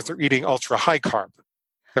vegetables because they're eating ultra high carb.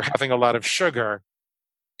 They're having a lot of sugar.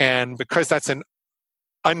 And because that's an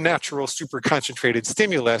unnatural, super concentrated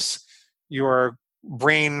stimulus, your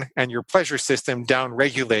brain and your pleasure system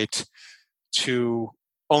downregulate to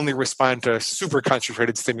only respond to super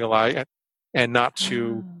concentrated stimuli and not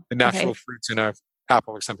to the natural fruits in an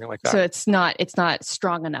apple or something like that. So it's not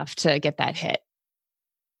strong enough to get that hit.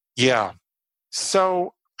 Yeah.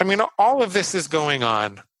 So, all of this is going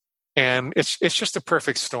on, and it's just a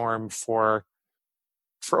perfect storm for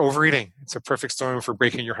overeating. It's a perfect storm for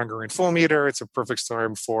breaking your hunger and full meter. It's a perfect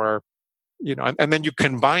storm for, and then you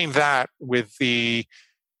combine that with the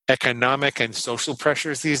economic and social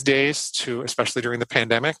pressures these days especially during the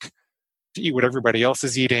pandemic, to eat what everybody else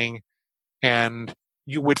is eating. And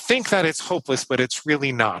you would think that it's hopeless, but it's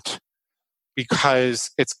really not,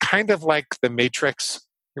 because it's kind of like The Matrix.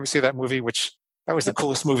 You ever see that movie? That was the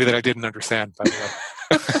coolest movie that I didn't understand, by the way.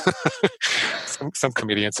 Some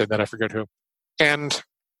comedian said that, I forget who. And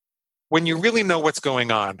when you really know what's going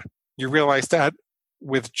on, you realize that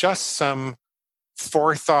with just some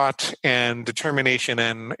forethought and determination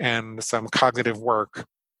and some cognitive work,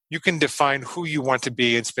 you can define who you want to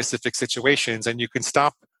be in specific situations, and you can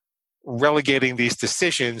stop relegating these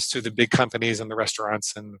decisions to the big companies and the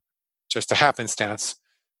restaurants and just a happenstance.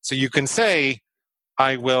 So you can say,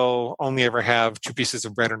 I will only ever have 2 pieces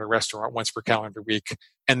of bread in a restaurant once per calendar week.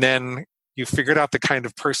 And then you figured out the kind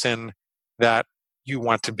of person that you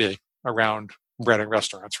want to be around bread and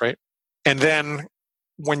restaurants, right? And then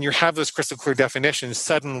when you have those crystal clear definitions,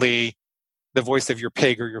 suddenly the voice of your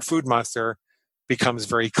pig or your food monster becomes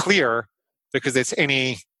very clear, because it's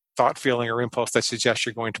any thought, feeling, or impulse that suggests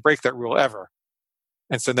you're going to break that rule ever.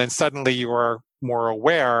 And so then suddenly you are more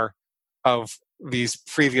aware of these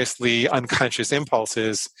previously unconscious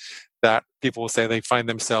impulses that people will say they find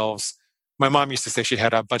themselves. My mom used to say she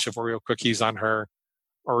had a bunch of Oreo cookie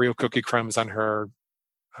crumbs on her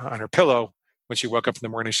pillow when she woke up in the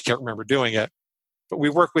morning. She can't remember doing it. But we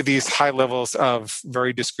work with these high levels of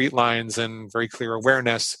very discrete lines and very clear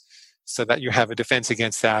awareness so that you have a defense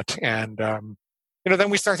against that. And, then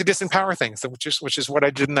we start to disempower things, which is what I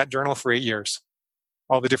did in that journal for 8 years.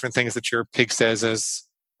 All the different things that your pig says as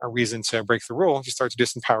a reason to break the rule, you start to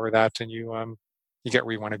disempower that, and you get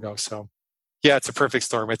where you want to go. So, yeah, it's a perfect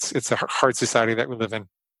storm. It's a hard society that we live in.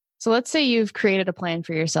 So let's say you've created a plan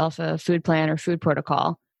for yourself, a food plan or food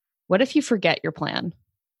protocol. What if you forget your plan?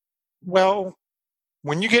 Well,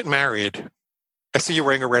 when you get married, I see you're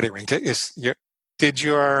wearing a wedding ring. Did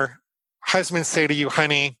your husband say to you,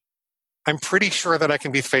 honey, I'm pretty sure that I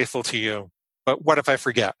can be faithful to you, but what if I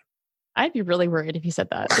forget? I'd be really worried if he said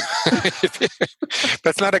that.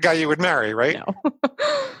 That's not a guy you would marry, right? No.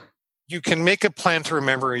 You can make a plan to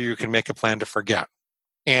remember, or you can make a plan to forget.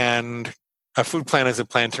 And a food plan is a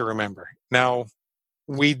plan to remember. Now,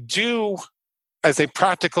 we do, as a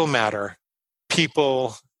practical matter,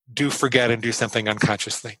 people do forget and do something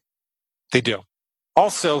unconsciously. They do.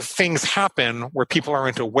 Also, things happen where people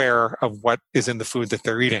aren't aware of what is in the food that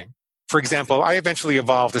they're eating. For example, I eventually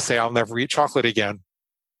evolved to say I'll never eat chocolate again.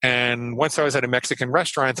 And once I was at a Mexican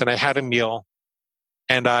restaurant and I had a meal,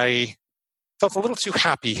 and I felt a little too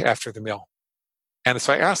happy after the meal. And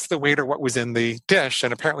so I asked the waiter what was in the dish,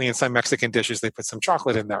 and apparently in some Mexican dishes, they put some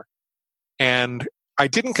chocolate in there. And I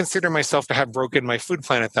didn't consider myself to have broken my food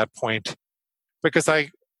plan at that point because I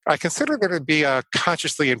consider there to be a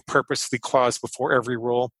consciously and purposely clause before every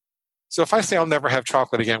rule. So if I say I'll never have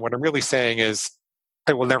chocolate again, what I'm really saying is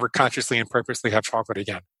I will never consciously and purposely have chocolate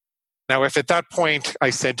again. Now, if at that point I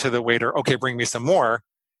said to the waiter, okay, bring me some more,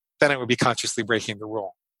 then I would be consciously breaking the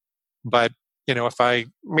rule. But, if I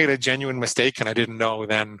made a genuine mistake and I didn't know,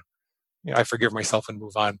 then I forgive myself and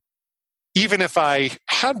move on. Even if I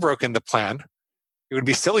had broken the plan, it would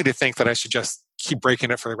be silly to think that I should just keep breaking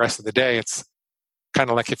it for the rest of the day. It's kind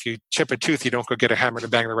of like if you chip a tooth, you don't go get a hammer to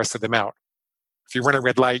bang the rest of them out. If you run a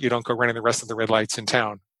red light, you don't go running the rest of the red lights in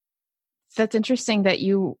town. That's interesting that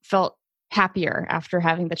you felt happier after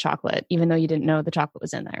having the chocolate, even though you didn't know the chocolate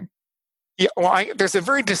was in there. Yeah, well, there's a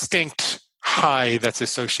very distinct high that's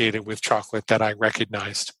associated with chocolate that I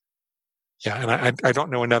recognized. Yeah, and I don't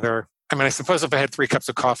know another. I suppose if I had 3 cups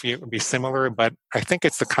of coffee, it would be similar, but I think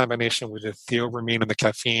it's the combination with the theobromine and the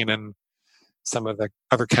caffeine and some of the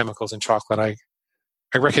other chemicals in chocolate.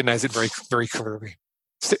 I recognize it very, very clearly.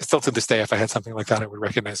 Still to this day, if I had something like that, I would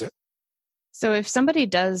recognize it. So if somebody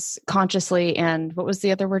does consciously, and what was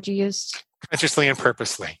the other word you used? Consciously and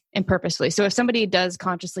purposely. And purposely. So if somebody does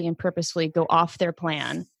consciously and purposely go off their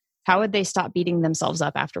plan, how would they stop beating themselves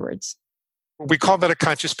up afterwards? We call that a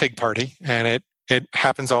conscious pig party, and it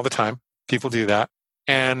happens all the time. People do that.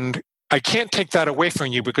 And I can't take that away from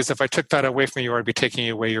you, because if I took that away from you, I'd be taking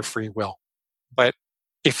away your free will. But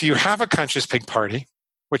if you have a conscious pig party,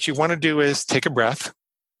 what you want to do is take a breath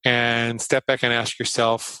and step back and ask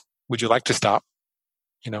yourself, would you like to stop?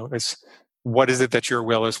 What is it that your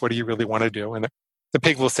will is? What do you really want to do? And the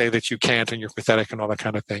pig will say that you can't and you're pathetic and all that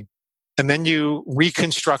kind of thing. And then you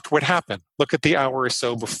reconstruct what happened. Look at the hour or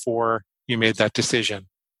so before you made that decision.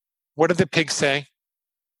 What did the pig say?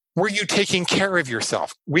 Were you taking care of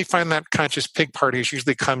yourself? We find that conscious pig parties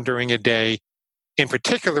usually come during a day, in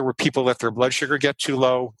particular, where people let their blood sugar get too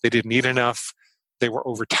low. They didn't eat enough. They were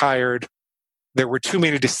overtired. There were too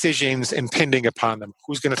many decisions impending upon them.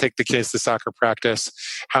 Who's going to take the kids to soccer practice?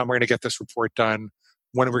 How am I going to get this report done?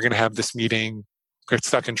 When are we going to have this meeting? Get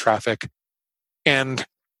stuck in traffic. And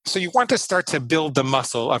so you want to start to build the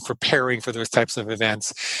muscle of preparing for those types of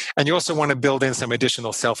events. And you also want to build in some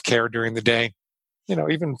additional self-care during the day.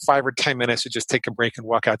 Even 5 or 10 minutes to just take a break and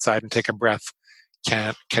walk outside and take a breath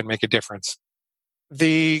can make a difference.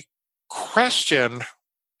 The question,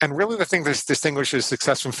 and really the thing that distinguishes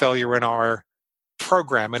success from failure in our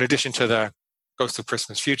program, in addition to the Ghost of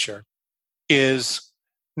Christmas Future, is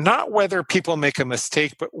not whether people make a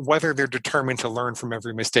mistake, but whether they're determined to learn from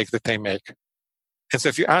every mistake that they make. And so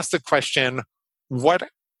if you ask the question, what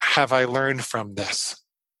have I learned from this?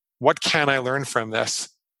 What can I learn from this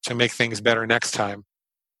to make things better next time?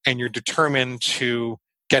 And you're determined to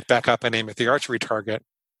get back up and aim at the archery target,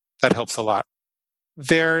 that helps a lot.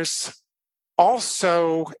 There's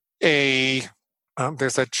also there's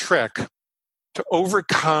a trick to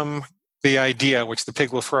overcome the idea, which the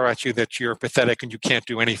pig will throw at you, that you're pathetic and you can't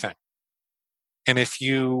do anything. And if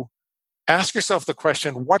you ask yourself the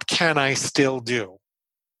question, what can I still do?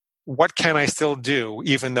 What can I still do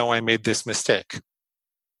even though I made this mistake?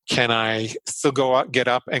 Can I still go out, get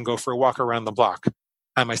up and go for a walk around the block?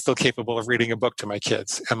 Am I still capable of reading a book to my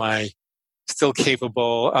kids? Am I still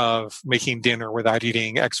capable of making dinner without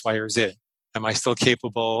eating X, Y, or Z? Am I still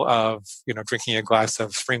capable of, drinking a glass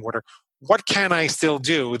of spring water? What can I still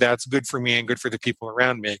do that's good for me and good for the people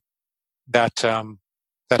around me? That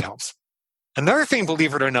helps. Another thing,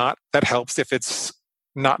 believe it or not, that helps if it's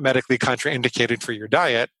not medically contraindicated for your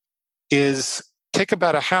diet is take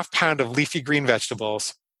about a half pound of leafy green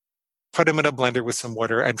vegetables, put them in a blender with some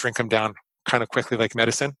water, and drink them down kind of quickly like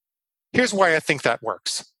medicine. Here's why I think that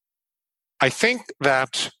works. I think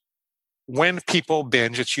that when people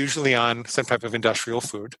binge, it's usually on some type of industrial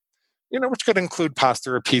food, which could include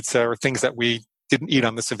pasta or pizza or things that we didn't eat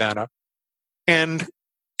on the savannah. And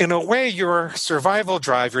in a way, your natural survival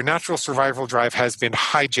drive has been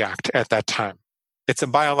hijacked at that time. It's a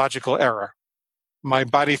biological error. My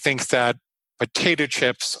body thinks that potato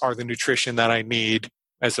chips are the nutrition that I need,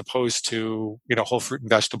 as opposed to, whole fruit and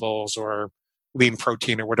vegetables or lean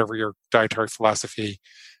protein or whatever your dietary philosophy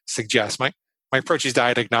suggests. My approach is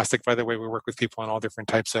diet agnostic, by the way. We work with people on all different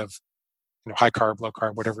types of, high carb, low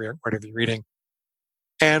carb, whatever you're eating.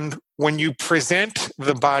 And when you present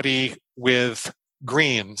the body with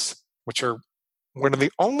greens, which are one of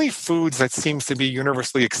the only foods that seems to be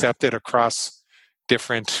universally accepted across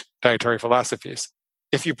different dietary philosophies.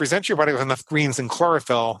 If you present your body with enough greens and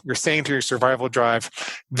chlorophyll, you're saying to your survival drive,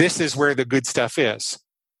 this is where the good stuff is.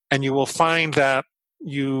 And you will find that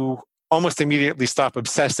you almost immediately stop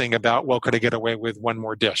obsessing about, well, could I get away with one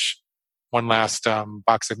more dish? One last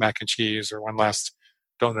box of mac and cheese, or one last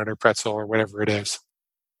donut or pretzel, or whatever it is.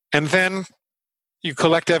 And then you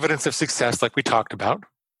collect evidence of success, like we talked about.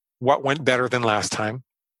 What went better than last time?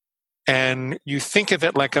 And you think of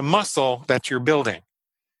it like a muscle that you're building.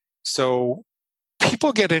 So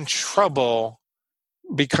people get in trouble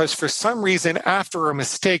because for some reason, after a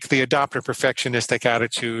mistake, they adopt a perfectionistic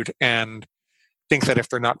attitude and think that if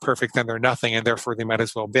they're not perfect, then they're nothing, and therefore they might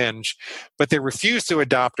as well binge. But they refuse to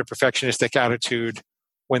adopt a perfectionistic attitude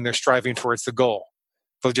when they're striving towards the goal.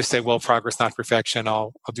 They'll just say, well, progress, not perfection.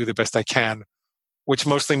 I'll do the best I can, which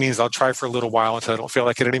mostly means I'll try for a little while until I don't feel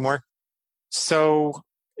like it anymore. So,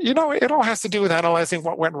 it all has to do with analyzing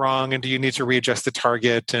what went wrong, and do you need to readjust the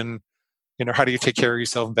target, and how do you take care of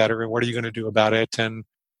yourself better, and what are you going to do about it? And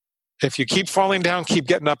if you keep falling down, keep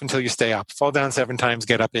getting up until you stay up. Fall down 7 times,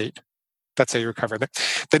 get up 8. That's how you recover.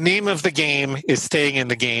 The name of the game is staying in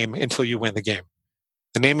the game until you win the game.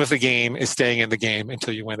 The name of the game is staying in the game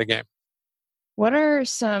until you win the game. What are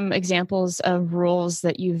some examples of rules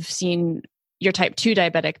that you've seen your type 2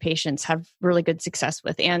 diabetic patients have really good success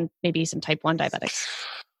with, and maybe some type 1 diabetics?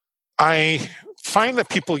 I find that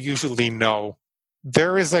people usually know.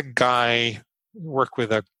 There is a guy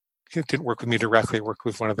he didn't work with me directly, worked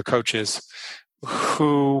with one of the coaches,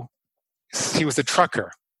 he was a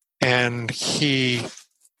trucker, and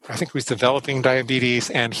I think he was developing diabetes,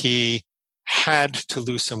 and he had to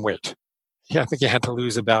lose some weight. Yeah, I think he had to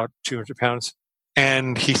lose about 200 pounds.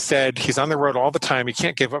 And he said he's on the road all the time. He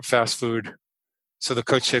can't give up fast food. So the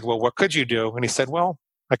coach said, well, what could you do? And he said, well,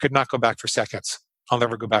 I could not go back for seconds. I'll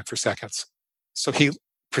never go back for seconds. So he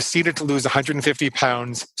proceeded to lose 150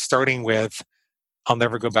 pounds, starting with, I'll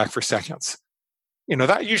never go back for seconds.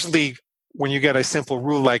 That usually, when you get a simple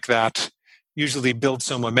rule like that, usually builds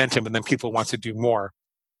some momentum, and then people want to do more.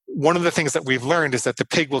 One of the things that we've learned is that the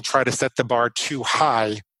pig will try to set the bar too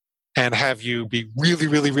high and have you be really,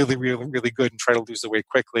 really, really, really, really good and try to lose the weight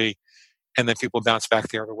quickly, and then people bounce back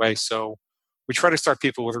the other way. So we try to start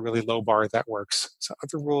people with a really low bar that works. So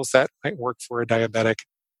other rules that might work for a diabetic.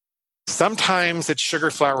 Sometimes it's sugar,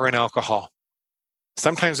 flour, and alcohol.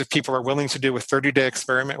 Sometimes if people are willing to do a 30-day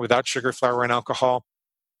experiment without sugar, flour, and alcohol,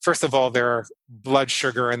 first of all, their blood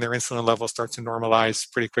sugar and their insulin levels start to normalize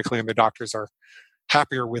pretty quickly, and the doctors are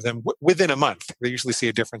happier with them within a month. They usually see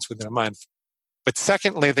a difference within a month. But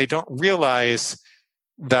secondly, they don't realize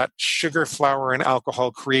that sugar, flour, and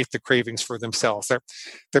alcohol create the cravings for themselves.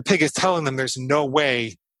 Their pig is telling them there's no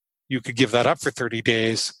way you could give that up for 30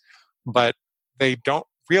 days, but they don't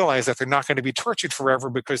realize that they're not going to be tortured forever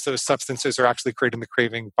because those substances are actually creating the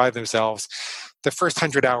craving by themselves. The first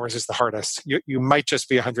 100 hours is the hardest. You might just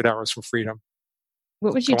be 100 hours from freedom.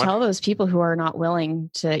 What would you tell those people who are not willing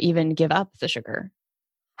to even give up the sugar?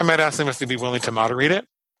 I might ask them if they'd be willing to moderate it,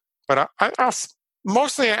 but I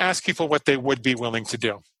ask people what they would be willing to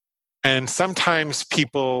do. And sometimes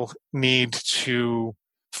people need to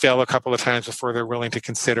fail a couple of times before they're willing to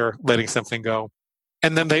consider letting something go.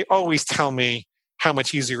 And then they always tell me how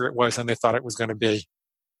much easier it was than they thought it was going to be,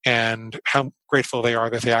 and how grateful they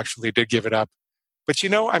are that they actually did give it up. But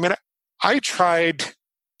I tried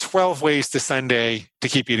 12 ways to Sunday to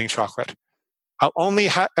keep eating chocolate. I'll only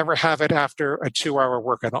ever have it after a 2-hour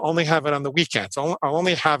workout. I'll only have it on the weekends. I'll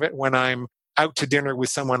only have it when I'm out to dinner with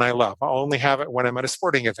someone I love. I'll only have it when I'm at a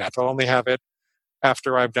sporting event. I'll only have it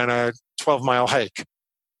after I've done a 12-mile hike.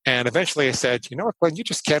 And eventually I said, you know what, Glenn, you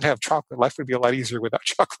just can't have chocolate. Life would be a lot easier without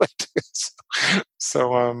chocolate.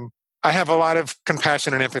 So I have a lot of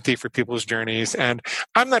compassion and empathy for people's journeys. And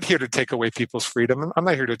I'm not here to take away people's freedom. I'm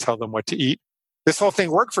not here to tell them what to eat. This whole thing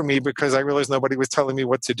worked for me because I realized nobody was telling me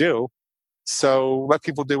what to do. So let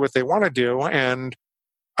people do what they want to do. And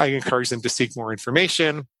I encourage them to seek more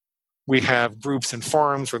information. We have groups and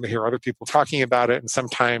forums where they hear other people talking about it. And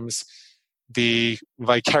sometimes the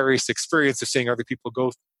vicarious experience of seeing other people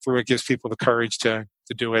go through it gives people the courage to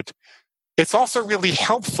do it. It's also really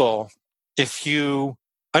helpful if you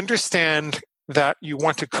understand that you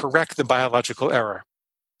want to correct the biological error.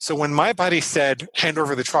 So when my body said, hand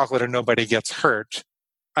over the chocolate and nobody gets hurt,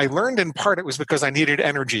 I learned in part it was because I needed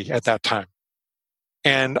energy at that time.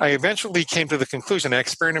 And I eventually came to the conclusion, I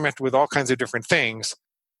experimented with all kinds of different things.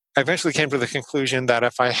 I eventually came to the conclusion that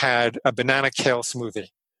if I had a banana kale smoothie,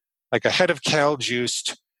 like a head of kale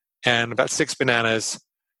juiced and about 6 bananas,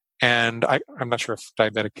 and I'm not sure if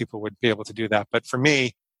diabetic people would be able to do that, but for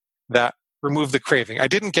me, that removed the craving. I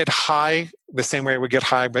didn't get high the same way I would get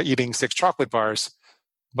high by eating 6 chocolate bars,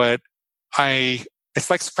 but it's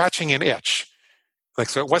like scratching an itch.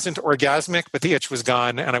 So it wasn't orgasmic, but the itch was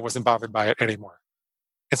gone and I wasn't bothered by it anymore.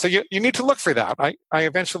 And so you need to look for that. I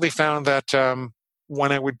eventually found that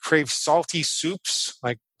when I would crave salty soups,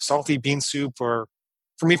 like salty bean soup, or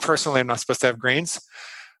for me personally, I'm not supposed to have grains.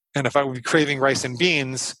 And if I would be craving rice and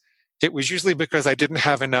beans, it was usually because I didn't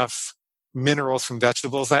have enough minerals from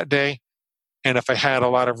vegetables that day. And if I had a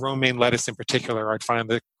lot of romaine lettuce in particular, I'd find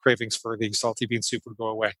the cravings for the salty bean soup would go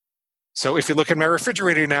away. So if you look at my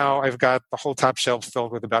refrigerator now, I've got the whole top shelf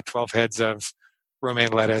filled with about 12 heads of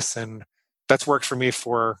romaine lettuce. And that's worked for me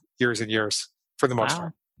for years and years, for the most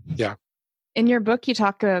part. Yeah. In your book, you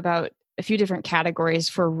talk about a few different categories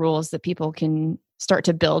for rules that people can start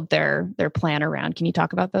to build their plan around. Can you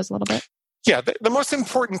talk about those a little bit? Yeah. The most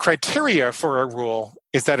important criteria for a rule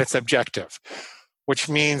is that it's objective, which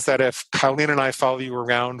means that if Colleen and I follow you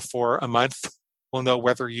around for a month, we'll know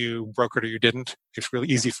whether you broke it or you didn't. It's really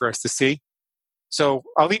easy for us to see. So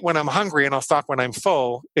I'll eat when I'm hungry and I'll stop when I'm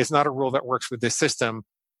full is not a rule that works with this system,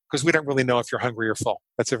 because we don't really know if you're hungry or full.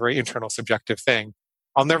 That's a very internal, subjective thing.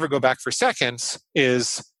 I'll never go back for seconds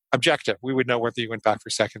is objective. We would know whether you went back for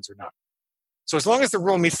seconds or not. So as long as the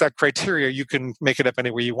rule meets that criteria, you can make it up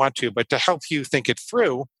any way you want to. But to help you think it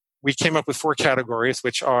through, we came up with 4 categories,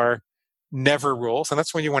 which are never rules. And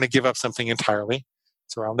that's when you want to give up something entirely.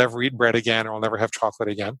 So I'll never eat bread again, or I'll never have chocolate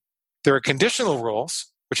again. There are conditional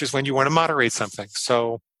rules, which is when you want to moderate something.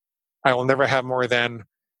 So I will never have more than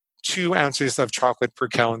 2 ounces of chocolate per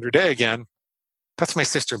calendar day again. That's my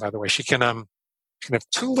sister, by the way. She can have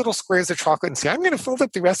 2 little squares of chocolate and say, I'm going to fold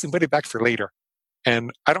up the rest and put it back for later.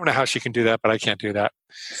 And I don't know how she can do that, but I can't do that.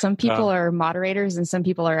 Some people are moderators and some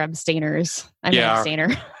people are abstainers. I'm an abstainer.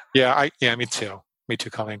 Yeah, me too. Me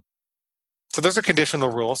too, Colleen. So those are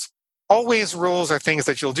conditional rules. Always rules are things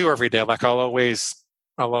that you'll do every day. Like I'll always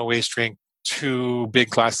drink 2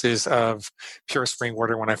 big glasses of pure spring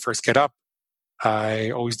water when I first get up.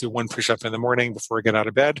 I always do 1 push-up in the morning before I get out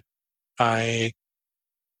of bed. I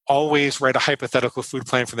always write a hypothetical food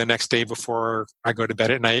plan for the next day before I go to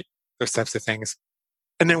bed at night, those types of things.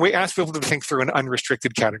 And then we ask people to think through an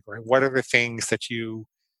unrestricted category. What are the things that you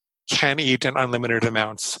can eat in unlimited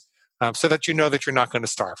amounts so that you know that you're not going to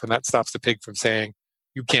starve? And that stops the pig from saying,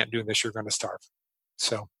 you can't do this, you're going to starve.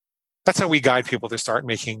 So that's how we guide people to start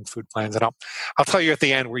making food plans. And I'll tell you at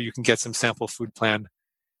the end where you can get some sample food plan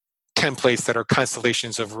templates that are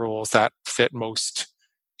constellations of rules that fit most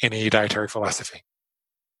in a dietary philosophy.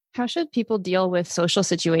 How should people deal with social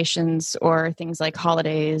situations or things like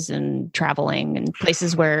holidays and traveling and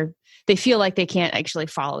places where they feel like they can't actually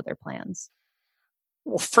follow their plans?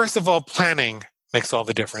 Well, first of all, planning makes all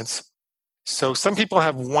the difference. So some people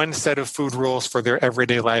have one set of food rules for their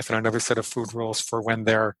everyday life and another set of food rules for when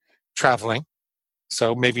they're traveling.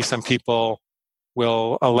 So maybe some people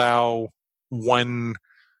will allow 1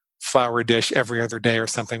 flour dish every other day or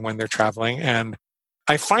something when they're traveling. And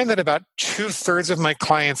I find that about 2/3 of my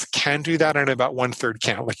clients can do that and about 1/3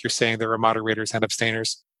 can't. Like you're saying, there are moderators and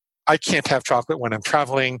abstainers. I can't have chocolate when I'm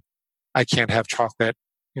traveling. I can't have chocolate,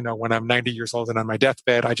 when I'm 90 years old and on my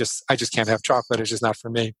deathbed. I just can't have chocolate. It's just not for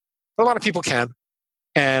me. But a lot of people can.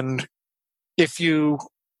 And if you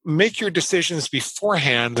make your decisions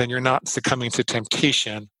beforehand, then you're not succumbing to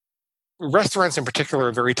temptation. Restaurants in particular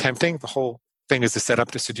are very tempting. The whole thing is to set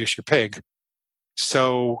up to seduce your pig.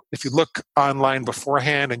 So if you look online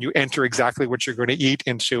beforehand and you enter exactly what you're going to eat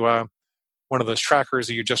into one of those trackers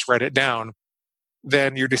or you just write it down,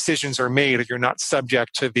 then your decisions are made. You're not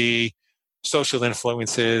subject to the social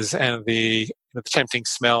influences and the tempting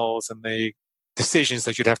smells and the decisions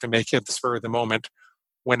that you'd have to make at the spur of the moment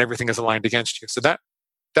when everything is aligned against you. So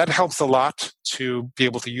that helps a lot to be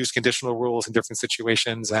able to use conditional rules in different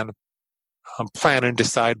situations and plan and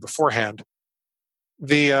decide beforehand.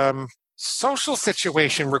 The social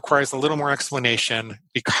situation requires a little more explanation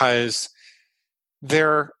because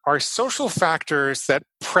there are social factors that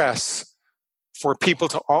press for people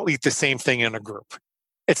to all eat the same thing in a group.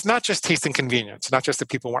 It's not just taste and convenience, not just that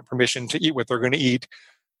people want permission to eat what they're going to eat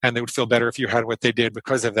and they would feel better if you had what they did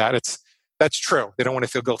because of that. That's true. They don't want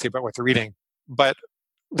to feel guilty about what they're eating. But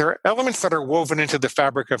there are elements that are woven into the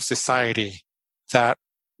fabric of society that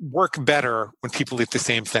work better when people eat the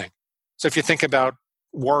same thing. So if you think about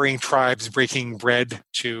warring tribes breaking bread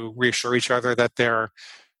to reassure each other that they're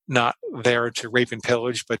not there to rape and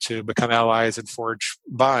pillage, but to become allies and forge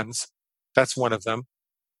bonds, that's one of them.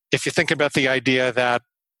 If you think about the idea that,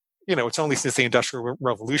 it's only since the Industrial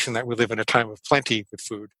Revolution that we live in a time of plenty with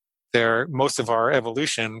food. Most of our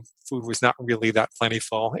evolution, food was not really that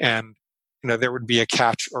plentiful. And, there would be a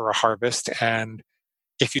catch or a harvest. And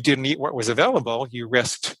if you didn't eat what was available, you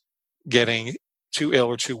risked getting too ill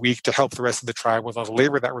or too weak to help the rest of the tribe with all the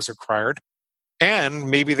labor that was required. And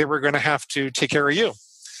maybe they were going to have to take care of you.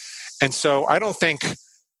 And so I don't think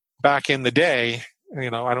back in the day, I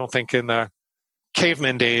don't think in the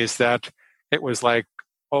caveman days that it was like,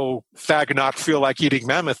 oh, fag not feel like eating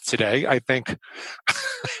mammoth today. I think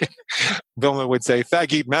Vilma would say,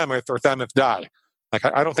 fag eat mammoth or mammoth die. Like,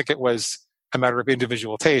 I don't think it was a matter of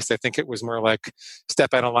individual taste. I think it was more like,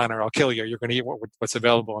 step out of line or I'll kill you. You're going to eat what's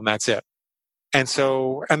available, and that's it. And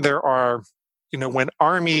there are, when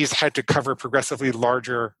armies had to cover progressively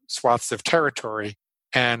larger swaths of territory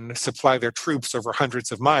and supply their troops over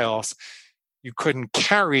hundreds of miles, you couldn't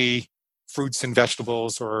carry fruits and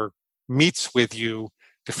vegetables or meats with you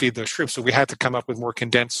to feed those troops. So we had to come up with more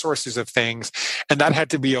condensed sources of things. And that had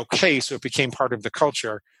to be okay. So it became part of the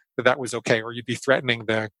culture that was okay, or you'd be threatening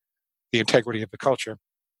the integrity of the culture.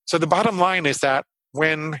 So the bottom line is that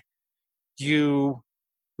when you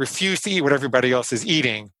refuse to eat what everybody else is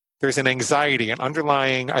eating, there's an anxiety, an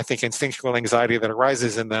underlying, I think, instinctual anxiety that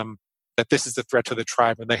arises in them that this is a threat to the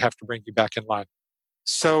tribe and they have to bring you back in line.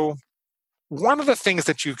 So one of the things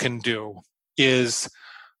that you can do is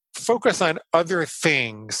focus on other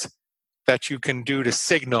things that you can do to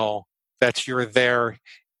signal that you're there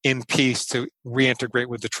in peace to reintegrate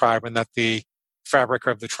with the tribe and that the fabric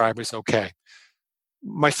of the tribe is okay.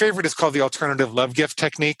 My favorite is called the alternative love gift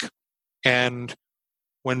technique. And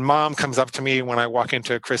when mom comes up to me when I walk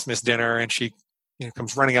into a Christmas dinner and she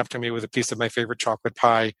comes running up to me with a piece of my favorite chocolate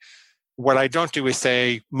pie, what I don't do is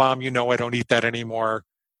say, Mom, I don't eat that anymore.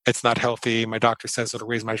 It's not healthy. My doctor says it'll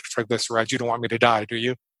raise my triglycerides. You don't want me to die, do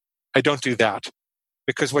you? I don't do that,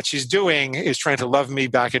 because what she's doing is trying to love me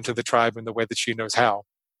back into the tribe in the way that she knows how.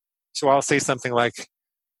 So I'll say something like,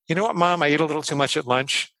 you know what, Mom, I ate a little too much at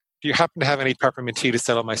lunch. Do you happen to have any peppermint tea to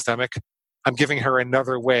settle my stomach? I'm giving her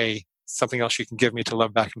another way, something else she can give me to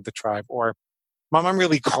love back into the tribe. Or, Mom, I'm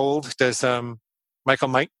really cold. Does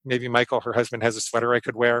maybe Michael, her husband, has a sweater I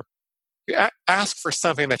could wear? Ask for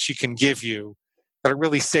something that she can give you that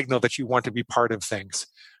really signal that you want to be part of things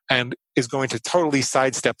and is going to totally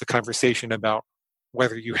sidestep the conversation about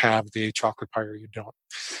whether you have the chocolate pie or you don't.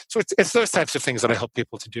 So it's those types of things that I help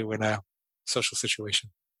people to do in a social situation.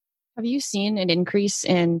 Have you seen an increase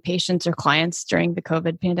in patients or clients during the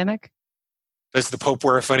COVID pandemic? Does the Pope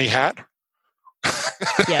wear a funny hat?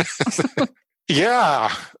 Yes.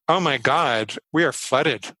 Yeah. Oh my God. We are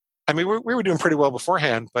flooded. I mean, we were doing pretty well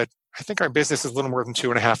beforehand, but I think our business is a little more than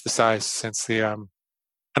 2.5 the size since the,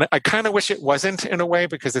 and I kind of wish it wasn't in a way,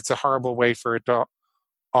 because it's a horrible way for it to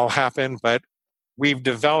all happen. But we've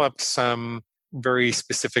developed some very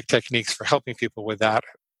specific techniques for helping people with that.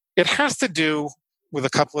 It has to do with a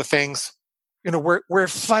couple of things. We're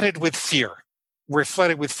flooded with fear. We're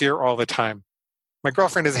flooded with fear all the time. My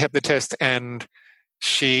girlfriend is a hypnotist, and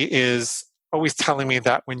she is always telling me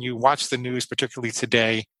that when you watch the news, particularly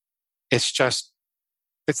today, it's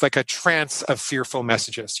like a trance of fearful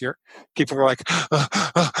messages. People are like,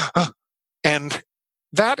 and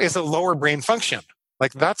that is a lower brain function.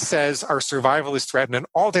 Like, that says our survival is threatened, and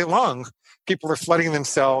all day long, people are flooding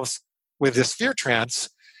themselves with this fear trance.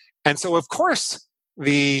 And so, of course,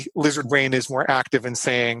 the lizard brain is more active in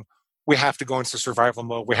saying, we have to go into survival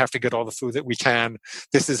mode. We have to get all the food that we can.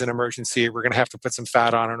 This is an emergency. We're going to have to put some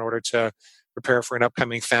fat on in order to prepare for an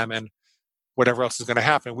upcoming famine. Whatever else is going to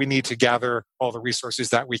happen, we need to gather all the resources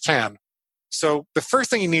that we can. So the first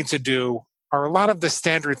thing you need to do are a lot of the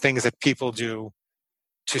standard things that people do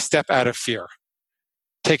to step out of fear.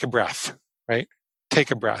 Take a breath, right?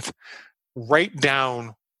 Take a breath. Write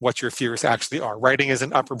down what your fears actually are. Writing is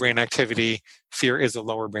an upper brain activity. Fear is a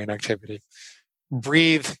lower brain activity.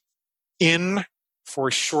 Breathe in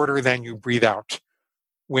for shorter than you breathe out.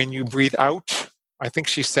 When you breathe out, I think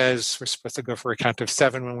she says we're supposed to go for a count of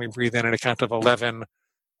 7 when we breathe in and a count of 11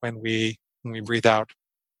 when we breathe out.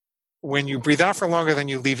 When you breathe out for longer than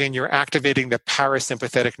you leave in, you're activating the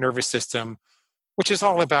parasympathetic nervous system, which is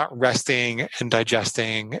all about resting and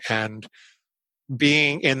digesting and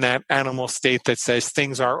being in that animal state that says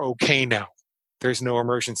things are okay now. There's no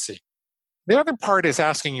emergency. The other part is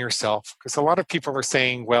asking yourself, because a lot of people are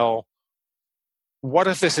saying, well, what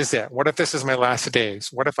if this is it? What if this is my last days?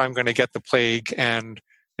 What if I'm going to get the plague and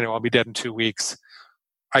I'll be dead in 2 weeks?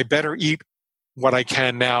 I better eat what I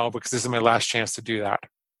can now because this is my last chance to do that.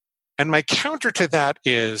 And my counter to that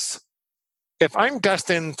is, if I'm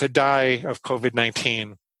destined to die of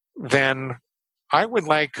COVID-19, then I would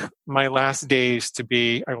like my last days to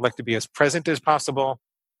be, I would like to be as present as possible.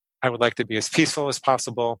 I would like to be as peaceful as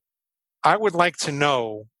possible. I would like to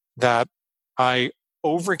know that I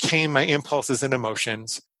overcame my impulses and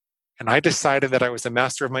emotions, and I decided that I was the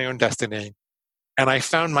master of my own destiny, and I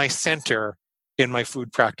found my center in my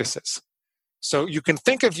food practices. So you can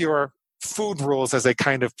think of your food rules as a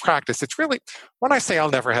kind of practice. It's really, when I say I'll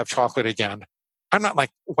never have chocolate again, I'm not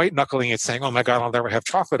like white knuckling it saying, oh my God, I'll never have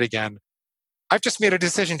chocolate again. I've just made a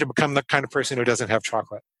decision to become the kind of person who doesn't have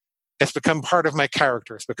chocolate. It's become part of my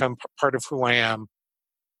character. It's become part of who I am.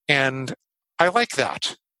 And I like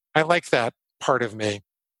that. I like that part of me.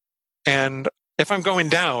 And if I'm going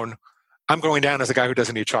down as a guy who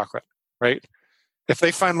doesn't eat chocolate, right? If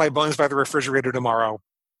they find my bones by the refrigerator tomorrow,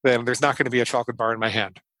 then there's not going to be a chocolate bar in my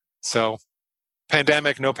hand. So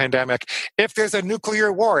pandemic, no pandemic. If there's a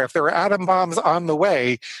nuclear war, if there are atom bombs on the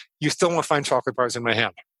way, you still won't find chocolate bars in my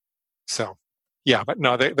hand. So, yeah, but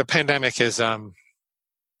no, the pandemic is,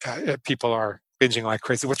 people are binging like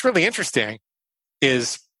crazy. What's really interesting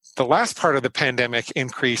is the last part of the pandemic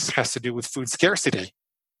increase has to do with food scarcity,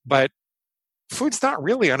 but food's not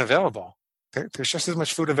really unavailable. There's just as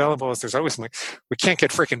much food available as there's always. We can't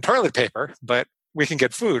get freaking toilet paper, but we can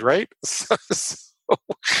get food, right? So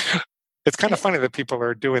it's kind of funny that people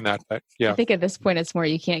are doing that, but yeah. I think at this point it's more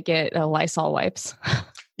you can't get Lysol wipes.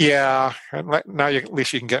 Yeah, now at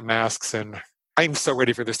least you can get masks, and I'm so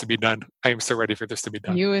ready for this to be done.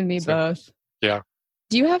 You and me both. Yeah.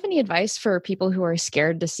 Do you have any advice for people who are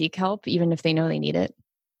scared to seek help, even if they know they need it?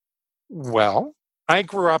 Well, I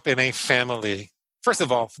grew up in a family. First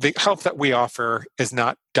of all, the help that we offer is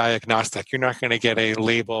not diagnostic. You're not going to get a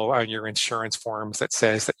label on your insurance forms that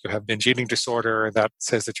says that you have binge eating disorder, that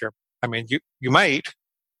says that you might,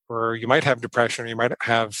 or you might have depression, or you might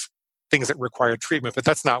have things that require treatment, but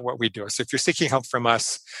that's not what we do. So if you're seeking help from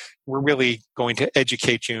us, we're really going to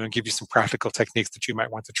educate you and give you some practical techniques that you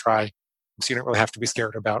might want to try. So you don't really have to be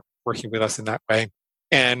scared about working with us in that way.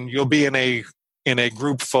 And you'll be in a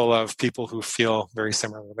group full of people who feel very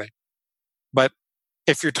similarly. But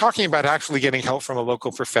if you're talking about actually getting help from a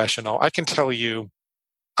local professional, I can tell you,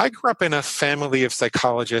 I grew up in a family of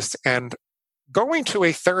psychologists, and going to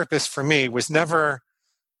a therapist for me was never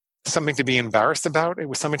something to be embarrassed about. It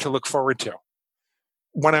was something to look forward to.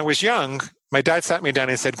 When I was young, my dad sat me down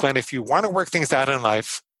and said, Glenn, if you want to work things out in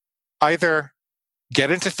life, either get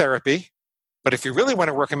into therapy, but if you really want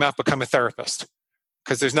to work them out, become a therapist.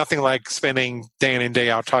 Because there's nothing like spending day in and day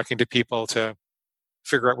out talking to people to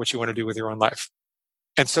figure out what you want to do with your own life.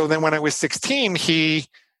 And so then when I was 16, he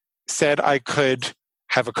said I could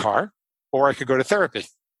have a car or I could go to therapy.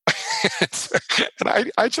 And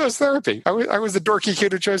I chose therapy. I was the dorky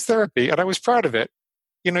kid who chose therapy, and I was proud of it.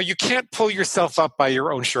 You can't pull yourself up by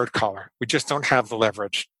your own shirt collar. We just don't have the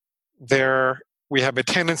leverage. We have a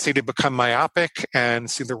tendency to become myopic and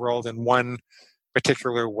see the world in one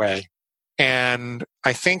particular way. And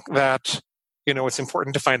I think that, it's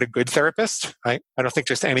important to find a good therapist. I don't think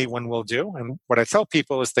just anyone will do. And what I tell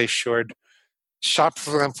people is they should shop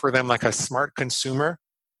for them like a smart consumer.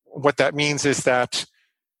 What that means is that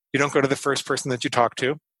you don't go to the first person that you talk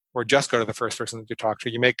to, or just go to the first person that you talk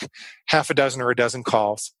to. You make half a dozen or a dozen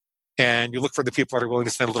calls, and you look for the people that are willing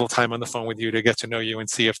to spend a little time on the phone with you to get to know you and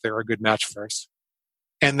see if they're a good match first.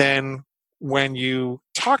 And then when you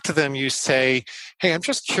talk to them, you say, hey, I'm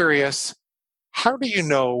just curious, how do you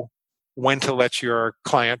know when to let your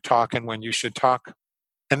client talk and when you should talk?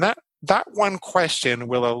 And that one question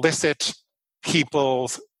will elicit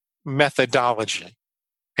people's methodology.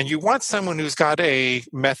 And you want someone who's got a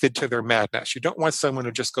method to their madness. You don't want someone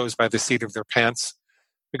who just goes by the seat of their pants,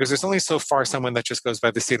 because there's only so far someone that just goes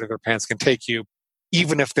by the seat of their pants can take you,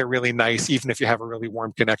 even if they're really nice, even if you have a really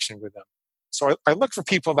warm connection with them. So I look for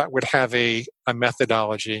people that would have a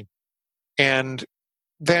methodology, and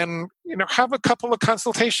then, have a couple of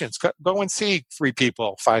consultations. Go and see 3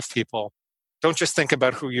 people, 5 people. Don't just think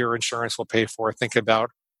about who your insurance will pay for. Think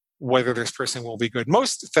about whether this person will be good.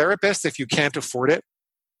 Most therapists, if you can't afford it,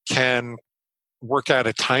 can work out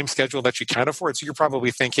a time schedule that you can afford. So you're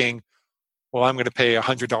probably thinking, well, I'm going to pay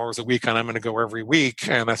 $100 a week and I'm going to go every week,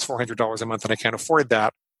 and that's $400 a month and I can't afford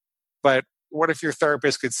that. But what if your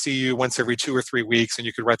therapist could see you once every 2 or 3 weeks and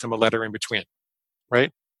you could write them a letter in between,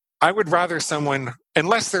 right? I would rather someone,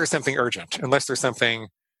 unless there's something urgent,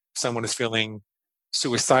 someone is feeling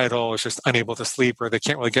suicidal, is just unable to sleep, or they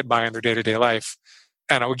can't really get by in their day-to-day life.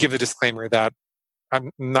 And I would give the disclaimer that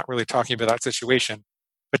I'm not really talking about that situation.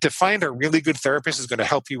 But to find a really good therapist who's going to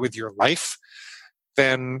help you with your life,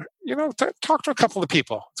 then, talk to a couple of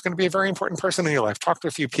people. It's going to be a very important person in your life. Talk to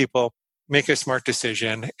a few people, make a smart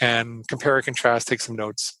decision, and compare and contrast, take some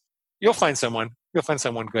notes. You'll find someone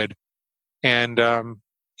good. And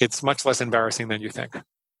it's much less embarrassing than you think.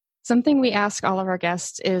 Something we ask all of our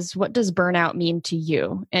guests is, what does burnout mean to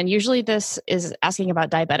you? And usually this is asking about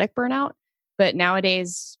diabetic burnout, but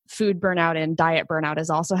nowadays food burnout and diet burnout is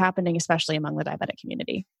also happening, especially among the diabetic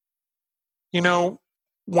community.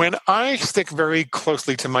 When I stick very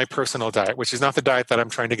closely to my personal diet, which is not the diet that I'm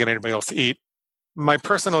trying to get anybody else to eat, My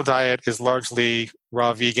personal diet is largely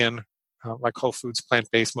raw vegan, like whole foods,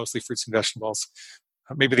 plant-based, mostly fruits and vegetables.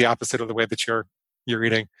 Maybe the opposite of the way that you're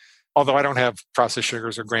eating. Although I don't have processed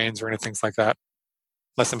sugars or grains or anything like that,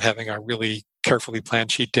 unless I'm having a really carefully planned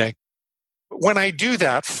cheat day. But when I do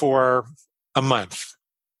that for a month,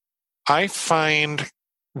 I find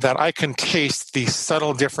that I can taste the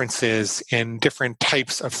subtle differences in different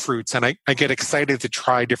types of fruits, and I get excited to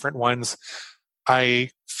try different ones. I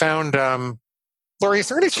found, Lori, is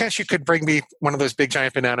there any chance you could bring me one of those big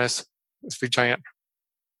giant bananas? This big giant.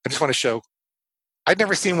 I just want to show. I'd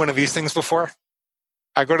never seen one of these things before.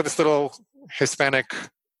 I go to this little Hispanic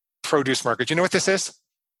produce market. You know what this is?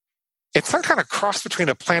 It's some kind of cross between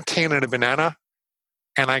a plantain and a banana.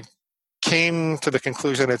 And I came to the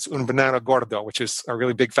conclusion it's un banana gordo, which is a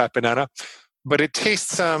really big fat banana. But it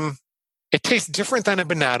tastes different than a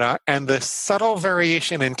banana, and the subtle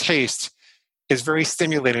variation in taste is very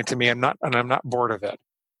stimulating to me. I'm not bored of it.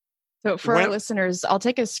 So for our listeners, I'll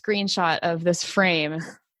take a screenshot of this frame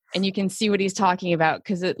and you can see what he's talking about,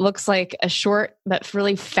 because it looks like a short but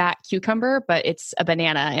really fat cucumber, but it's a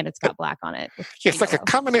banana and it's got black on it. It's like a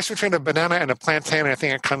combination between a banana and a plantain. I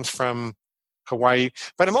think it comes from Hawaii.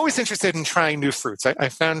 But I'm always interested in trying new fruits. I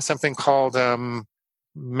found something called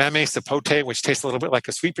mame sapote, which tastes a little bit like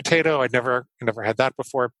a sweet potato. I'd never had that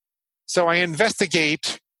before. So I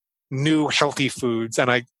investigate new healthy foods,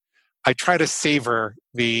 and I try to savor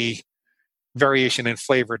the variation in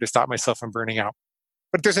flavor to stop myself from burning out.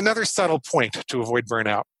 But there's another subtle point to avoid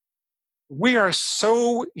burnout. We are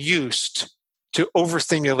so used to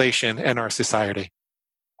overstimulation in our society.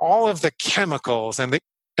 All of the chemicals and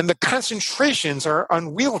the concentrations are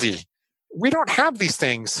unwieldy. We don't have these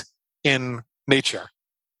things in nature.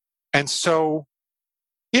 And so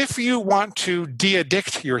if you want to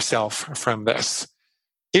de-addict yourself from this,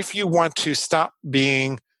 if you want to stop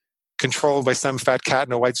being controlled by some fat cat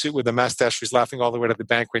in a white suit with a mustache who's laughing all the way to the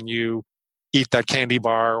bank when you eat that candy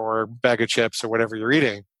bar or bag of chips or whatever you're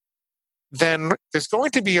eating, then there's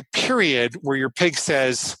going to be a period where your pig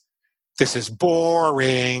says, this is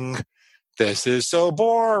boring. This is so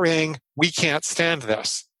boring. We can't stand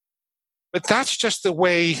this. But that's just the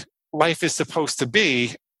way life is supposed to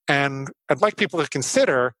be. And I'd like people to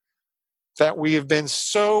consider that we have been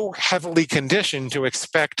so heavily conditioned to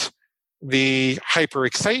expect the hyper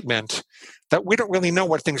excitement that we don't really know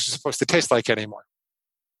what things are supposed to taste like anymore.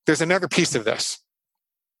 There's another piece of this.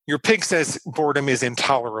 Your pig says boredom is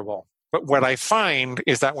intolerable. But what I find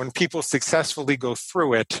is that when people successfully go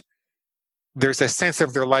through it, there's a sense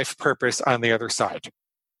of their life purpose on the other side.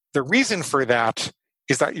 The reason for that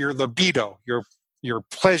is that your libido, your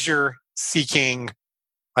pleasure-seeking,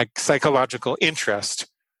 like psychological interest,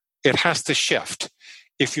 it has to shift.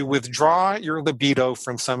 If you withdraw your libido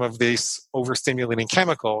from some of these overstimulating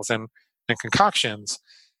chemicals and concoctions,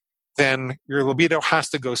 then your libido has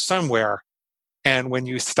to go somewhere. And when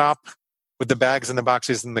you stop with the bags and the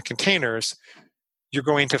boxes and the containers, you're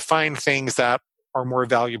going to find things that are more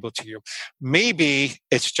valuable to you. Maybe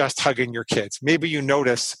it's just hugging your kids. Maybe you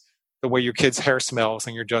notice the way your kid's hair smells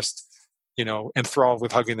and you're just, enthralled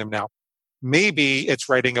with hugging them now. Maybe it's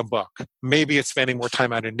writing a book. Maybe it's spending more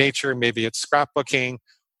time out in nature. Maybe it's scrapbooking.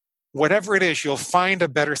 Whatever it is, you'll find a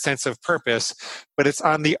better sense of purpose, but it's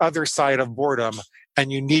on the other side of boredom,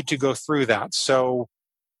 and you need to go through that. So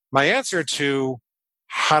my answer to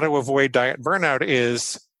how to avoid diet burnout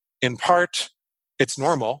is, in part, it's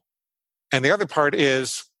normal. And the other part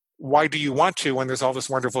is, why do you want to when there's all this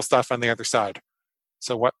wonderful stuff on the other side?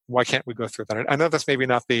 So why can't we go through that? I know that's maybe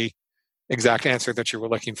not the exact answer that you were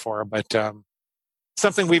looking for, but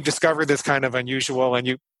something we've discovered that's kind of unusual. And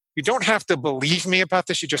you don't have to believe me about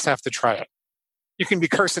this. You just have to try it. You can be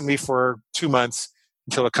cursing me for 2 months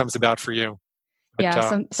until it comes about for you.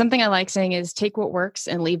 But, something I like saying is take what works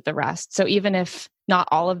and leave the rest. So even if not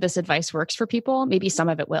all of this advice works for people, maybe some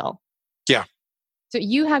of it will. Yeah. So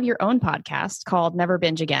you have your own podcast called Never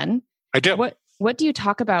Binge Again. I do. What do you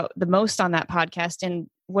talk about the most on that podcast, and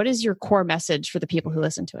what is your core message for the people who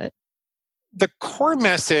listen to it? The core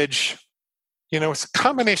message, it's a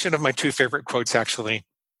combination of my two favorite quotes, actually.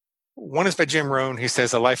 One is by Jim Rohn, who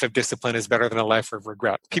says, a life of discipline is better than a life of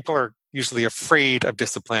regret. People are usually afraid of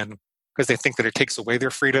discipline because they think that it takes away their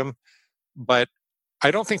freedom. But I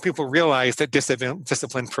don't think people realize that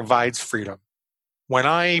discipline provides freedom. When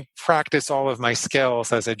I practice all of my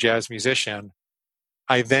skills as a jazz musician,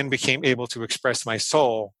 I then became able to express my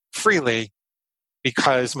soul freely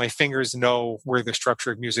because my fingers know where the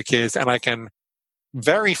structure of music is, and I can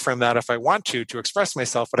vary from that if I want to express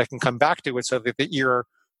myself, but I can come back to it so that the ear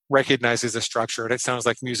recognizes the structure and it sounds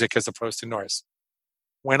like music as opposed to noise.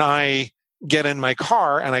 When I get in my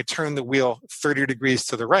car and I turn the wheel 30 degrees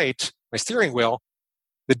to the right, my steering wheel,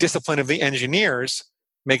 the discipline of the engineers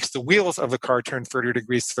makes the wheels of the car turn 30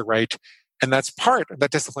 degrees to the right. And that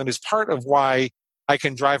discipline is part of why I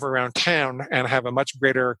can drive around town and have a much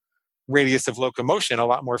greater radius of locomotion, a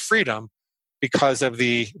lot more freedom, because of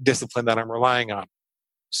the discipline that I'm relying on.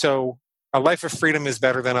 So a life of freedom is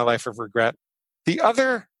better than a life of regret. The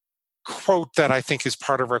other quote that I think is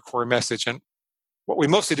part of our core message, and what we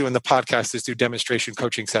mostly do in the podcast is do demonstration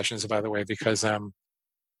coaching sessions, by the way, because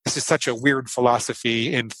this is such a weird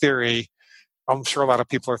philosophy in theory. I'm sure a lot of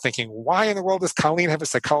people are thinking, why in the world does Colleen have a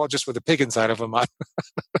psychologist with a pig inside of him on?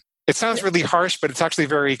 It sounds really harsh, but it's actually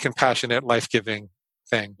very compassionate, life-giving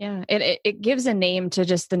thing. Yeah, it gives a name to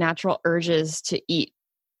just the natural urges to eat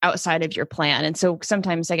outside of your plan. And so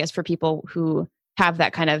sometimes, I guess, for people who have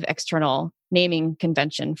that kind of external naming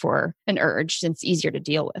convention for an urge, it's easier to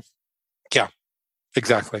deal with. Yeah,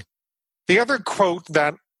 exactly. The other quote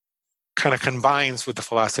that kind of combines with the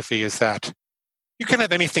philosophy is that you can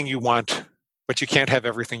have anything you want, but you can't have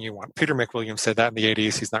everything you want. Peter McWilliams said that in the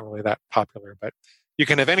 80s. He's not really that popular, but you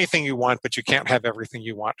can have anything you want, but you can't have everything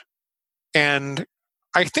you want. And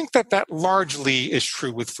I think that largely is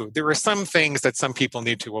true with food. There are some things that some people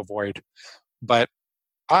need to avoid, but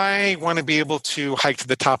I want to be able to hike to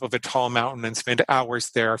the top of a tall mountain and spend hours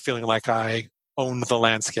there feeling like I own the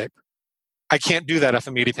landscape. I can't do that if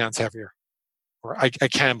I'm 80 pounds heavier. Or I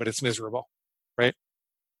can, but it's miserable, right?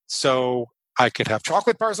 So I could have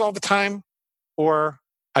chocolate bars all the time, or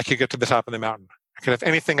I could get to the top of the mountain. I could have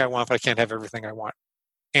anything I want, but I can't have everything I want.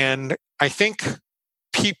 And I think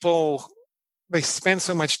people, they spend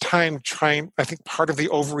so much time trying. I think part of the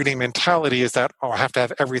overeating mentality is that, I have to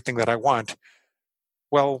have everything that I want.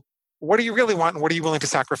 Well, what do you really want, and what are you willing to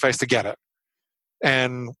sacrifice to get it?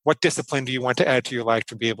 And what discipline do you want to add to your life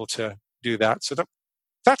to be able to do that? So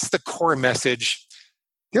that's the core message.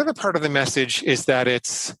 The other part of the message is that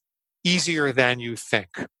it's easier than you think.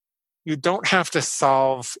 You don't have to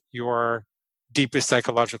solve your deepest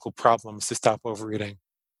psychological problems to stop overeating.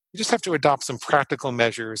 You just have to adopt some practical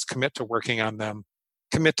measures, commit to working on them,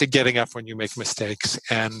 commit to getting up when you make mistakes.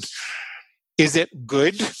 And is it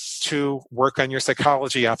good to work on your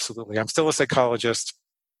psychology? Absolutely. I'm still a psychologist.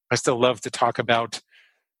 I still love to talk about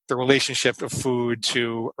the relationship of food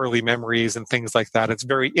to early memories and things like that. It's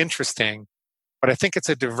very interesting, but I think it's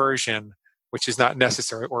a diversion which is not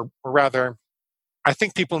necessary, or rather, I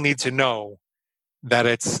think people need to know that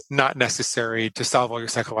it's not necessary to solve all your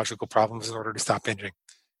psychological problems in order to stop binging.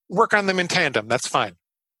 Work on them in tandem. That's fine.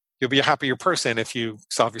 You'll be a happier person if you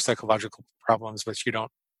solve your psychological problems, but you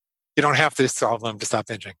don't have to solve them to stop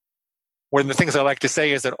binging. One of the things I like to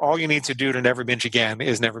say is that all you need to do to never binge again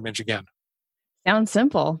is never binge again. Sounds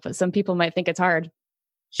simple, but some people might think it's hard.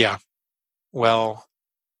 Yeah. Well,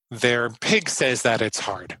 their pig says that it's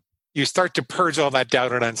hard. You start to purge all that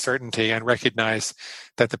doubt and uncertainty and recognize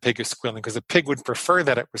that the pig is squealing, because the pig would prefer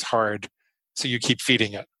that it was hard, so you keep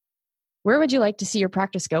feeding it. Where would you like to see your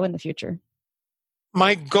practice go in the future?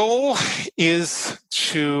 My goal is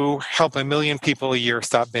to help 1 million people a year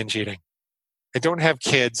stop binge eating. I don't have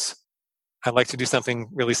kids. I'd like to do something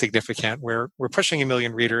really significant. We're pushing 1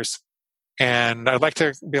 million readers, and I'd like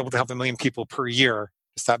to be able to help 1 million people per year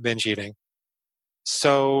to stop binge eating.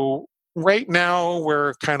 So right now,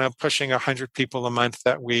 we're kind of pushing 100 people a month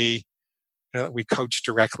that we coach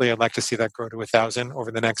directly. I'd like to see that grow to 1,000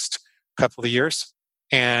 over the next couple of years.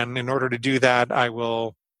 And in order to do that, I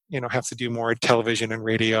will, have to do more television and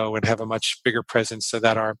radio and have a much bigger presence, so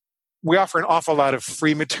that we offer an awful lot of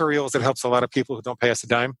free materials that helps a lot of people who don't pay us a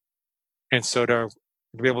dime. And so to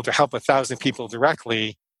be able to help 1,000 people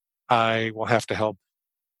directly, I will have to help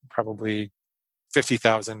probably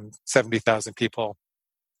 50,000, 70,000 people.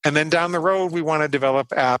 And then down the road, we want to develop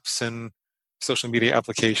apps and social media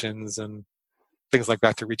applications and things like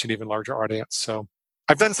that to reach an even larger audience. So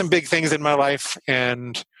I've done some big things in my life,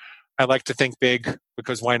 and I like to think big,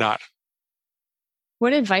 because why not?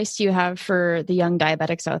 What advice do you have for the young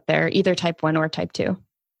diabetics out there, either type 1 or type 2?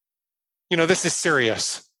 This is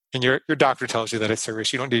serious. And your doctor tells you that it's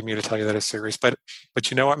serious. You don't need me to tell you that it's serious. But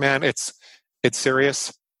you know what, man? It's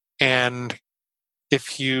serious. And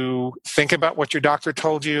if you think about what your doctor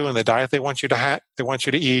told you and the diet they want you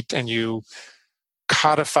to eat, and you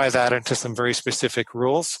codify that into some very specific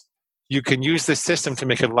rules, you can use this system to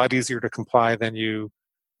make it a lot easier to comply than you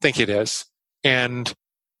think it is. And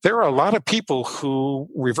there are a lot of people who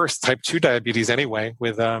reverse type 2 diabetes anyway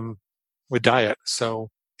with diet. So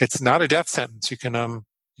it's not a death sentence. You can do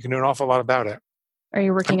an awful lot about it. Are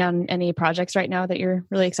you working on any projects right now that you're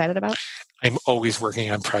really excited about? I'm always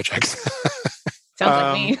working on projects. Sounds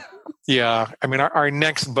like me. Yeah. I mean, our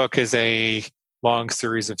next book is a long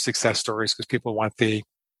series of success stories because people want the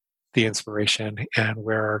inspiration, and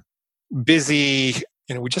we're busy.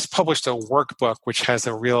 We just published a workbook which has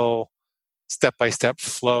a real step-by-step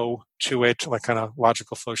flow to it, like kind of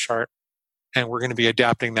logical flow chart. And we're going to be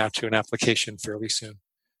adapting that to an application fairly soon.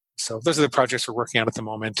 So those are the projects we're working on at the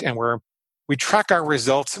moment. And we track our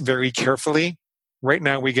results very carefully. Right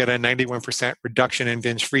now, we get a 91% reduction in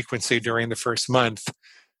binge frequency during the first month.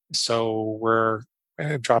 So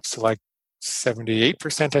it drops to like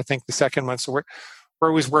 78%, I think, the second month. So we're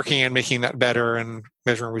always working on making that better and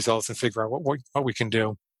measuring results and figure out what we can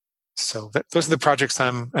do. So those are the projects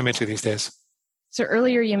I'm into these days. So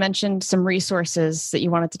earlier you mentioned some resources that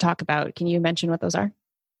you wanted to talk about. Can you mention what those are?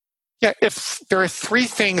 Yeah, if there are 3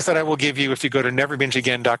 things that I will give you if you go to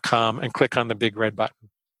neverbingeagain.com and click on the big red button.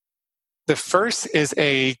 The first is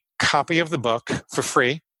a copy of the book for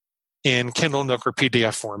free in Kindle, Nook, or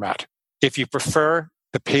PDF format. If you prefer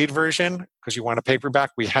the paid version, because you want a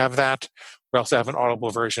paperback, we have that. We also have an Audible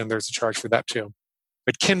version. There's a charge for that too.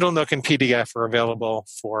 But Kindle, Nook, and PDF are available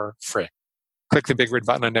for free. Click the big red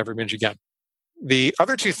button on Never Binge Again. The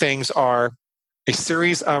other 2 things are a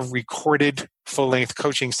series of recorded full-length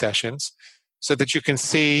coaching sessions so that you can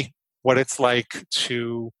see what it's like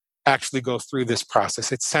to actually go through this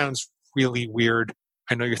process. It sounds really weird.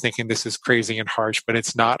 I know you're thinking this is crazy and harsh, but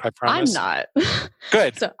it's not, I promise. I'm not.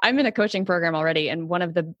 Good. So I'm in a coaching program already, and one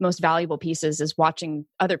of the most valuable pieces is watching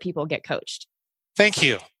other people get coached. Thank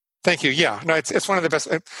you. Yeah, no, it's one of the best.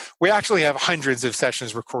 We actually have hundreds of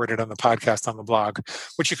sessions recorded on the podcast on the blog,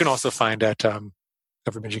 which you can also find at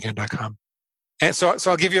neverbingeagain.com. And so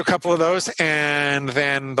I'll give you a couple of those. And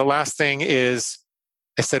then the last thing is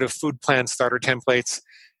a set of food plan starter templates.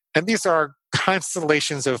 And these are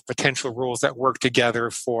constellations of potential rules that work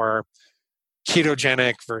together for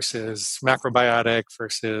ketogenic versus macrobiotic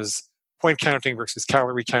versus point counting versus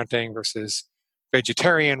calorie counting versus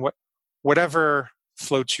vegetarian, whatever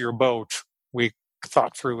floats your boat. We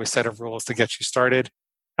thought through a set of rules to get you started.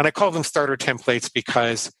 And I call them starter templates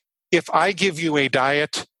because if I give you a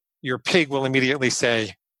diet, your pig will immediately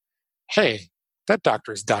say, hey, that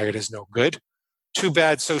doctor's diet is no good. Too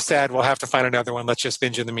bad, so sad, we'll have to find another one. Let's just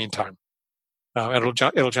binge in the meantime. It'll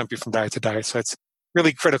jump you from diet to diet. So it's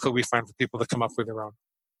really critical, we find, for people to come up with their own.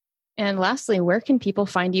 And lastly, where can people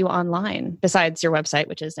find you online besides your website,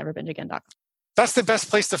 which is neverbingeagain.com? That's the best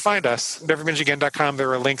place to find us, neverbingeagain.com.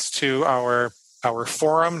 There are links to our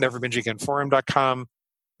forum, neverbingeagainforum.com.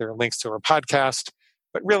 There are links to our podcast.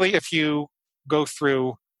 But really, if you go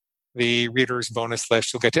through the reader's bonus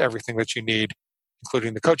list, you'll get to everything that you need,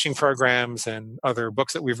 including the coaching programs and other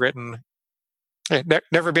books that we've written.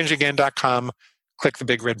 Neverbingeagain.com. Click the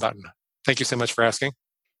big red button. Thank you so much for asking.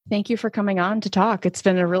 Thank you for coming on to talk. It's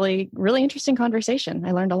been a really, really interesting conversation.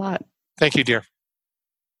 I learned a lot. Thank you, dear.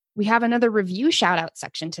 We have another review shout out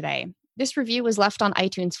section today. This review was left on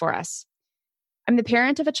iTunes for us. I'm the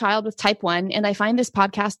parent of a child with type 1, and I find this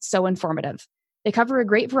podcast so informative. They cover a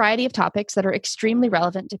great variety of topics that are extremely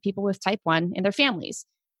relevant to people with type 1 and their families,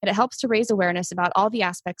 and it helps to raise awareness about all the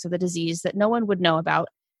aspects of the disease that no one would know about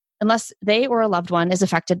unless they or a loved one is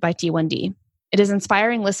affected by T1D. It is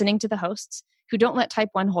inspiring listening to the hosts who don't let type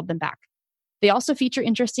 1 hold them back. They also feature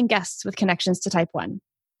interesting guests with connections to type 1.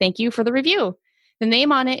 Thank you for the review. The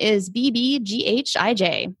name on it is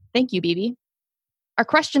BBGHIJ. Thank you, BB. Our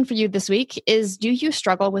question for you this week is, do you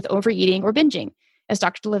struggle with overeating or binging, as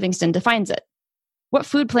Dr. Livingston defines it? What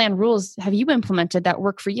food plan rules have you implemented that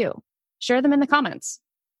work for you? Share them in the comments.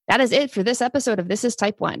 That is it for this episode of This is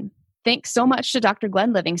Type 1. Thanks so much to Dr.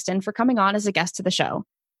 Glenn Livingston for coming on as a guest to the show.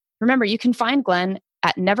 Remember, you can find Glenn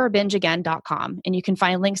at neverbingeagain.com, and you can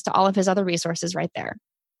find links to all of his other resources right there.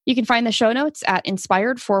 You can find the show notes at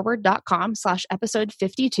inspiredforward.com/episode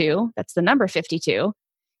 52. That's the number 52.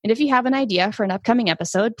 And if you have an idea for an upcoming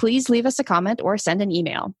episode, please leave us a comment or send an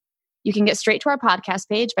email. You can get straight to our podcast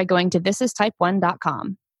page by going to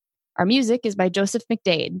thisistype1.com. Our music is by Joseph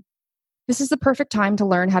McDade. This is the perfect time to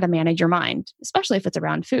learn how to manage your mind, especially if it's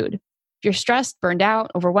around food. If you're stressed, burned out,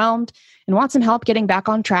 overwhelmed, and want some help getting back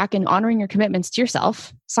on track and honoring your commitments to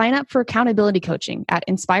yourself, sign up for accountability coaching at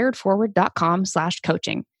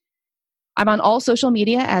inspiredforward.com/coaching. I'm on all social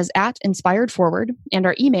media as @inspiredforward, and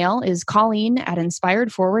our email is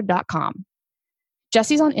colleen@inspiredforward.com.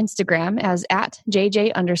 Jesse's on Instagram as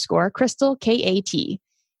 @JJ_Crystal KAT.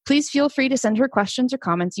 Please feel free to send her questions or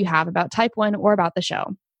comments you have about type 1 or about the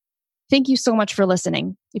show. Thank you so much for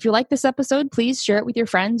listening. If you like this episode, please share it with your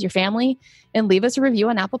friends, your family, and leave us a review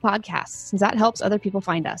on Apple Podcasts, since that helps other people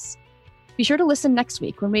find us. Be sure to listen next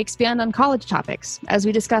week when we expand on college topics as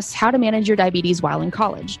we discuss how to manage your diabetes while in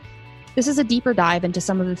college. This is a deeper dive into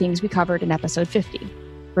some of the things we covered in episode 50.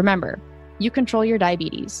 Remember, you control your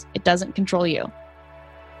diabetes. It doesn't control you.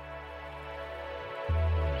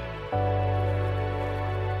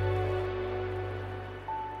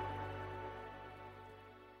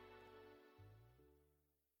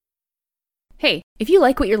 Hey, if you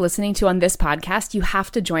like what you're listening to on this podcast, you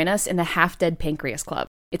have to join us in the Half Dead Pancreas Club.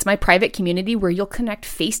 It's my private community where you'll connect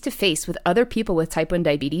face-to-face with other people with type 1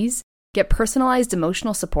 diabetes, get personalized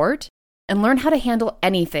emotional support, and learn how to handle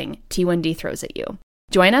anything T1D throws at you.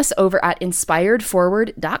 Join us over at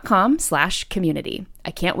inspiredforward.com/community.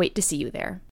 I can't wait to see you there.